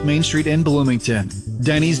 1107 South Main Street in Bloomington.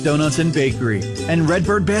 Denny's Donuts and Bakery and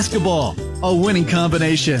Redbird Basketball, a winning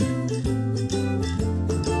combination.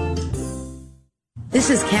 This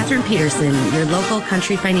is Catherine Peterson, your local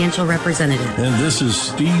country financial representative. And this is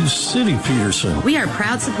Steve City Peterson. We are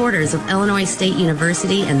proud supporters of Illinois State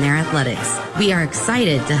University and their athletics. We are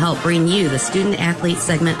excited to help bring you the student-athlete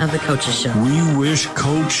segment of the Coaches Show. We wish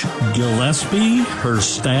Coach Gillespie, her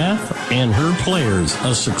staff, and her players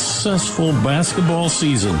a successful basketball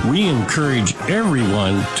season. We encourage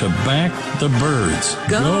everyone to back the Birds.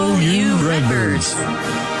 Go you Redbirds!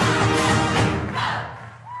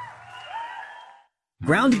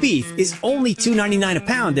 Ground beef is only $2.99 a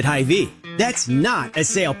pound at Hy-Vee. That's not a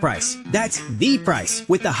sale price. That's the price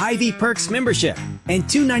with the Hy-Vee Perks membership. And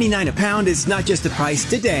 $2.99 a pound is not just the price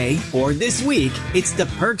today or this week. It's the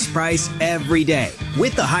Perks price every day.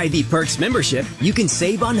 With the Hy-Vee Perks membership, you can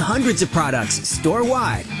save on hundreds of products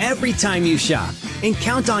store-wide every time you shop. And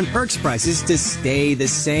count on Perks prices to stay the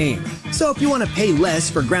same. So if you want to pay less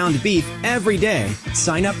for ground beef every day,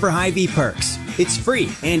 sign up for Hy-Vee Perks. It's free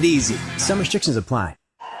and easy. Some restrictions apply.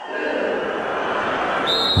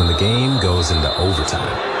 When the game goes into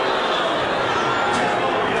overtime.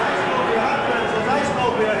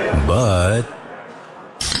 But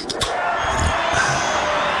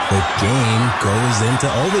the game goes into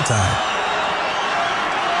overtime.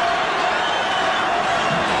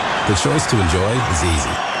 The choice to enjoy is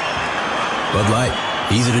easy. Bud Light,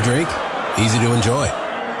 easy to drink, easy to enjoy.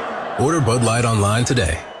 Order Bud Light online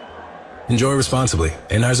today. Enjoy responsibly.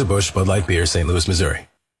 Anheuser-Busch Bud Light Beer, St. Louis, Missouri.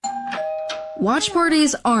 Watch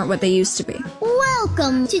parties aren't what they used to be.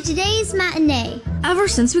 Welcome to today's matinee. Ever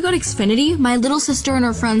since we got Xfinity, my little sister and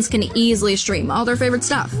her friends can easily stream all their favorite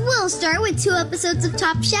stuff. We'll start with 2 episodes of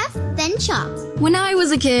Top Chef, then Chop. When I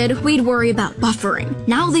was a kid, we'd worry about buffering.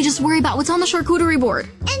 Now they just worry about what's on the charcuterie board.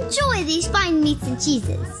 Enjoy these fine meats and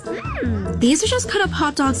cheeses. These are just cut up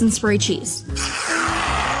hot dogs and spray cheese.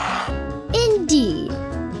 Indeed.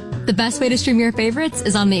 The best way to stream your favorites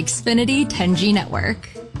is on the Xfinity 10G network.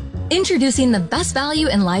 Introducing the best value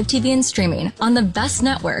in live TV and streaming on the best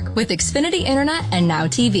network with Xfinity Internet and Now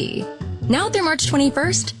TV. Now through March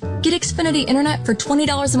 21st, get Xfinity Internet for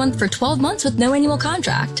 $20 a month for 12 months with no annual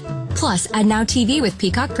contract. Plus, add Now TV with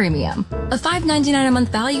Peacock Premium. A $5.99 a month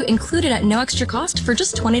value included at no extra cost for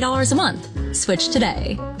just $20 a month. Switch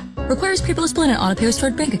today. Requires paperless plan and auto-pay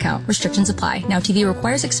restored bank account. Restrictions apply. Now TV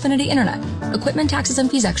requires Xfinity Internet. Equipment, taxes, and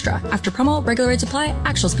fees extra. After promo, regular rates apply.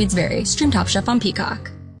 Actual speeds vary. Stream Top Chef on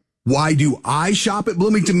Peacock. Why do I shop at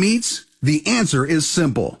Bloomington Meats? The answer is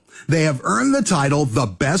simple. They have earned the title the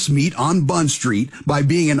best meat on Bunn Street by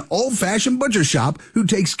being an old-fashioned butcher shop who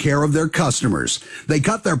takes care of their customers. They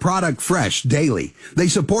cut their product fresh daily. They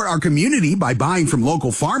support our community by buying from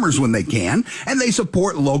local farmers when they can, and they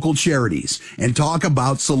support local charities. And talk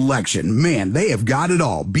about selection. Man, they have got it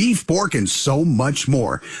all. Beef, pork, and so much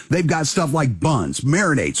more. They've got stuff like buns,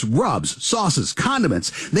 marinades, rubs, sauces,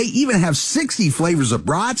 condiments. They even have 60 flavors of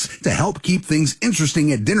brats to help keep things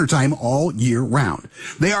interesting at dinner time all year round.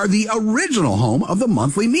 They are are the original home of the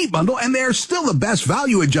monthly meat bundle, and they're still the best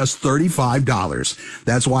value at just $35.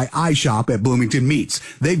 That's why I shop at Bloomington Meats.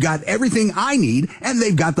 They've got everything I need, and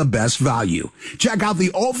they've got the best value. Check out the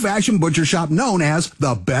old-fashioned butcher shop known as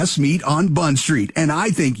the best meat on Bunn Street, and I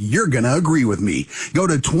think you're going to agree with me. Go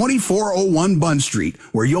to 2401 Bunn Street,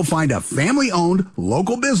 where you'll find a family-owned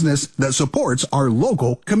local business that supports our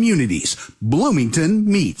local communities.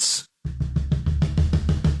 Bloomington Meats.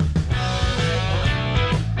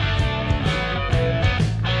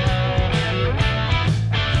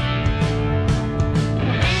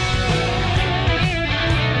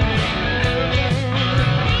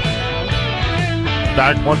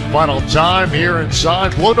 Back one final time here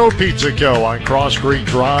inside Lono Pizza Co. on Cross Creek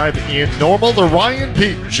Drive in Normal. The Ryan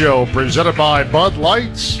Pedon Show presented by Bud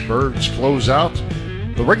Lights. Birds close out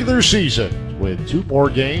the regular season with 2 more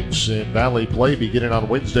games in Valley play beginning on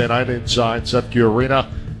Wednesday night inside Sefke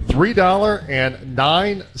Arena.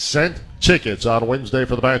 $3.09 tickets on Wednesday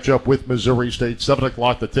for the matchup with Missouri State. 7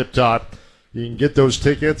 o'clock the tip time. You can get those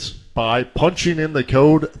tickets by punching in the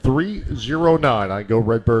code 309 on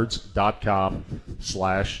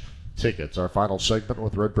GoRedBirds.com/tickets. Our final segment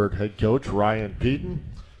with Redbird head coach Ryan Pedon.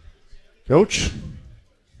 Coach.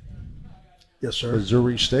 Yes, sir.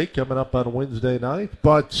 Missouri State coming up on Wednesday night.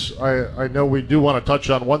 But I know we do want to touch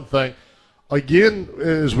on one thing. Again,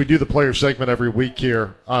 as we do the player segment every week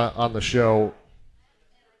here on the show,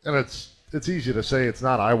 and it's easy to say, it's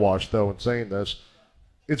not eyewash, though, in saying this.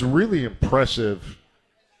 It's really impressive,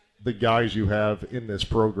 the guys you have in this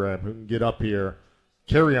program who can get up here,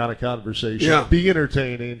 carry on a conversation, be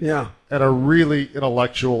entertaining, and are really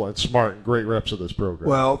intellectual and smart and great reps of this program.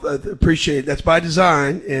 Well, appreciate it. That's by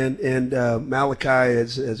design, and Malachi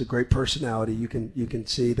has a great personality. You can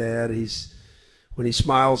see that. When he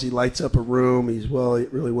smiles, he lights up a room. He's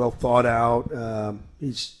really well thought out.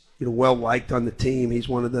 He's well liked on the team. He's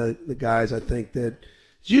one of the guys I think that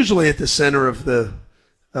is usually at the center of the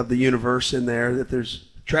universe in there, that there's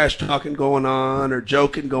trash talking going on or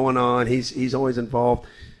joking going on. He's always involved.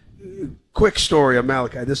 Quick story of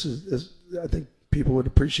Malachi. This is I think people would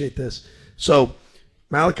appreciate this. So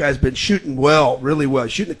Malachi's been shooting really well,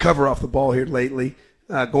 shooting the cover off the ball here lately,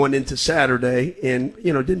 going into Saturday, and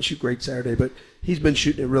didn't shoot great Saturday, but he's been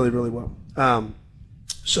shooting it really, really well.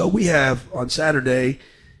 So we have on Saturday,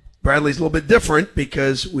 Bradley's a little bit different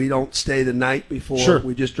because we don't stay the night before. Sure.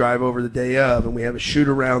 We just drive over the day of, and we have a shoot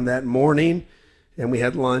around that morning, and we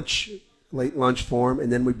had lunch, late lunch for him,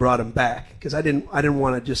 and then we brought him back because I didn't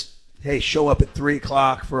want to just show up at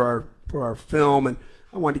 3:00 for our film, and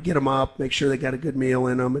I wanted to get them up, make sure they got a good meal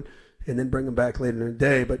in them, and then bring them back later in the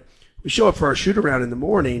day. But we show up for our shoot around in the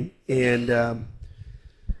morning, and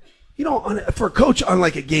for a coach on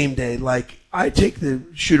like a game day, like I take the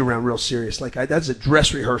shoot around real serious. Like that's a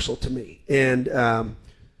dress rehearsal to me, and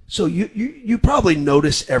so you probably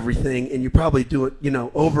notice everything, and you probably do it,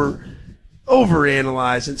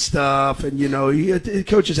 overanalyze and stuff, and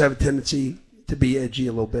coaches have a tendency to be edgy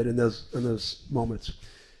a little bit in those moments.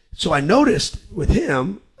 So I noticed with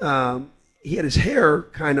him, he had his hair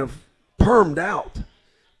kind of permed out,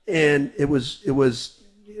 and it was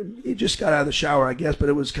he just got out of the shower, I guess, but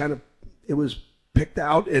it was picked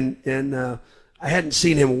out, and I hadn't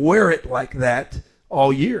seen him wear it like that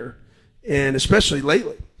all year, and especially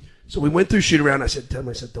lately. So we went through shoot around. I said, don't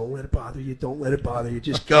let it bother you. Don't let it bother you.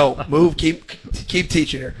 Just go, move, keep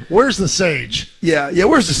teaching here. Where's the sage? Yeah,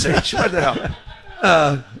 where's the sage? What the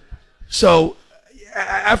hell? So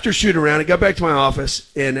after shoot around, I got back to my office,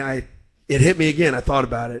 and it hit me again. I thought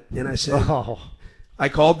about it, and I said, I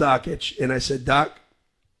called Dockich, and I said, Doc,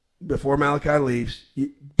 before Malachi leaves,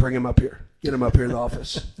 bring him up here. Get him up here to the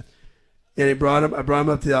office. And I brought him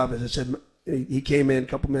up to the office. I said, he came in a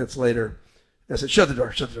couple minutes later. I said, shut the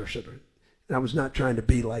door. And I was not trying to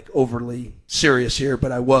be like overly serious here,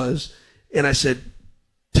 but I was. And I said,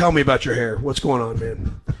 tell me about your hair. What's going on,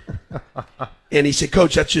 man? And he said,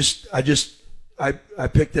 Coach, that's just, I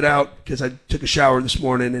picked it out because I took a shower this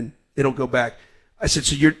morning and it'll go back. I said,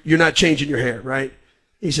 so you're not changing your hair, right?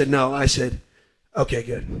 He said, no. I said, okay,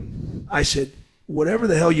 good. I said, whatever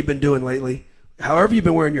the hell you've been doing lately, however you've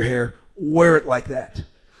been wearing your hair, wear it like that.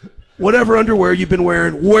 Whatever underwear you've been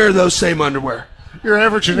wearing, wear those same underwear. You're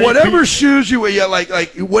averaging whatever shoes you wear,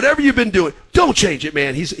 like whatever you've been doing, don't change it,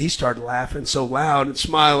 man. He started laughing so loud and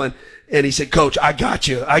smiling, and he said, Coach, I got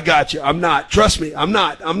you. I'm not. Trust me, I'm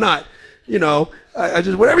not. I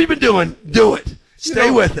just whatever you've been doing, do it. Stay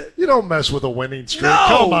with it. You don't mess with a winning streak. No,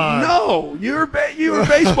 come on. No, you're a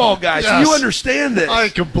baseball guy, so you understand this. I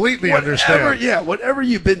completely understand. Yeah, whatever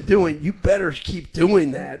you've been doing, you better keep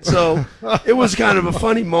doing that. So it was kind of a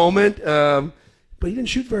funny moment. but he didn't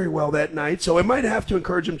shoot very well that night. So I might have to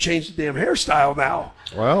encourage him to change the damn hairstyle now.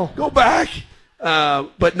 Well, go back.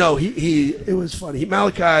 But no, it was funny.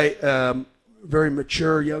 Malachi, very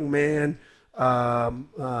mature young man.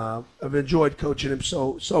 I've enjoyed coaching him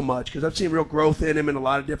so much because I've seen real growth in him in a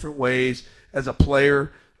lot of different ways as a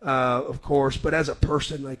player, of course, but as a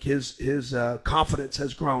person, like his confidence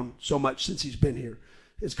has grown so much since he's been here.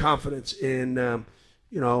 His confidence in,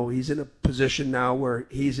 he's in a position now where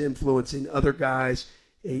he's influencing other guys.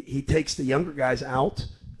 He takes the younger guys out.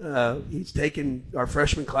 He's taken our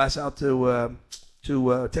freshman class out to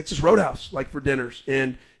Texas Roadhouse, like for dinners,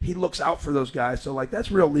 and he looks out for those guys. So, like,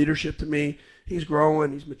 that's real leadership to me. He's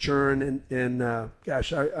growing, he's maturing, and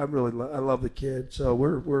gosh, I love the kid. So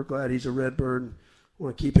we're glad he's a Redbird. And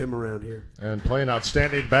want to keep him around here. And playing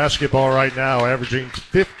outstanding basketball right now, averaging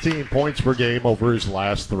 15 points per game over his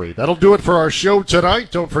last 3. That'll do it for our show tonight.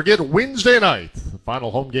 Don't forget Wednesday night, the final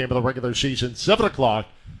home game of the regular season, 7 o'clock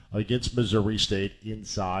against Missouri State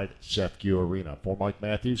inside Sefcu Arena. For Mike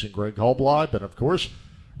Matthews and Greg Hallblatt, and of course,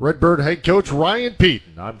 Redbird head coach Ryan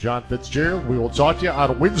Pedon. I'm John Fitzgerald. We will talk to you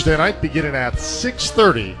on Wednesday night beginning at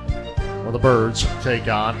 6:30 when the Birds take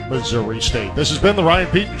on Missouri State. This has been the Ryan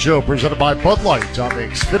Pedon Show presented by Bud Light on the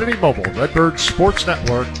Xfinity Mobile Redbird Sports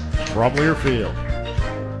Network from Learfield.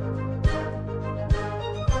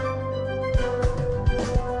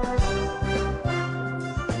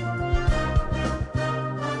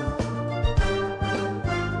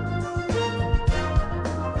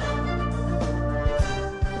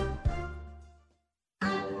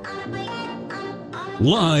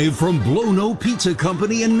 Live from Blono Pizza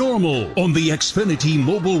Company in Normal on the Xfinity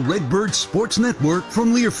Mobile Redbird Sports Network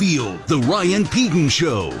from Learfield, the Ryan Pedon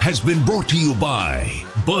Show has been brought to you by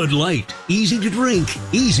Bud Light, easy to drink,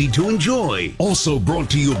 easy to enjoy. Also brought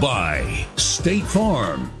to you by State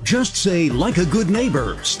Farm. Just say, like a good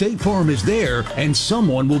neighbor, State Farm is there and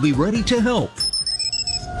someone will be ready to help.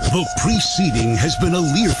 The preceding has been a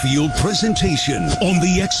Learfield presentation on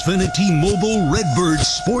the Xfinity Mobile Redbird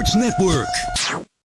Sports Network.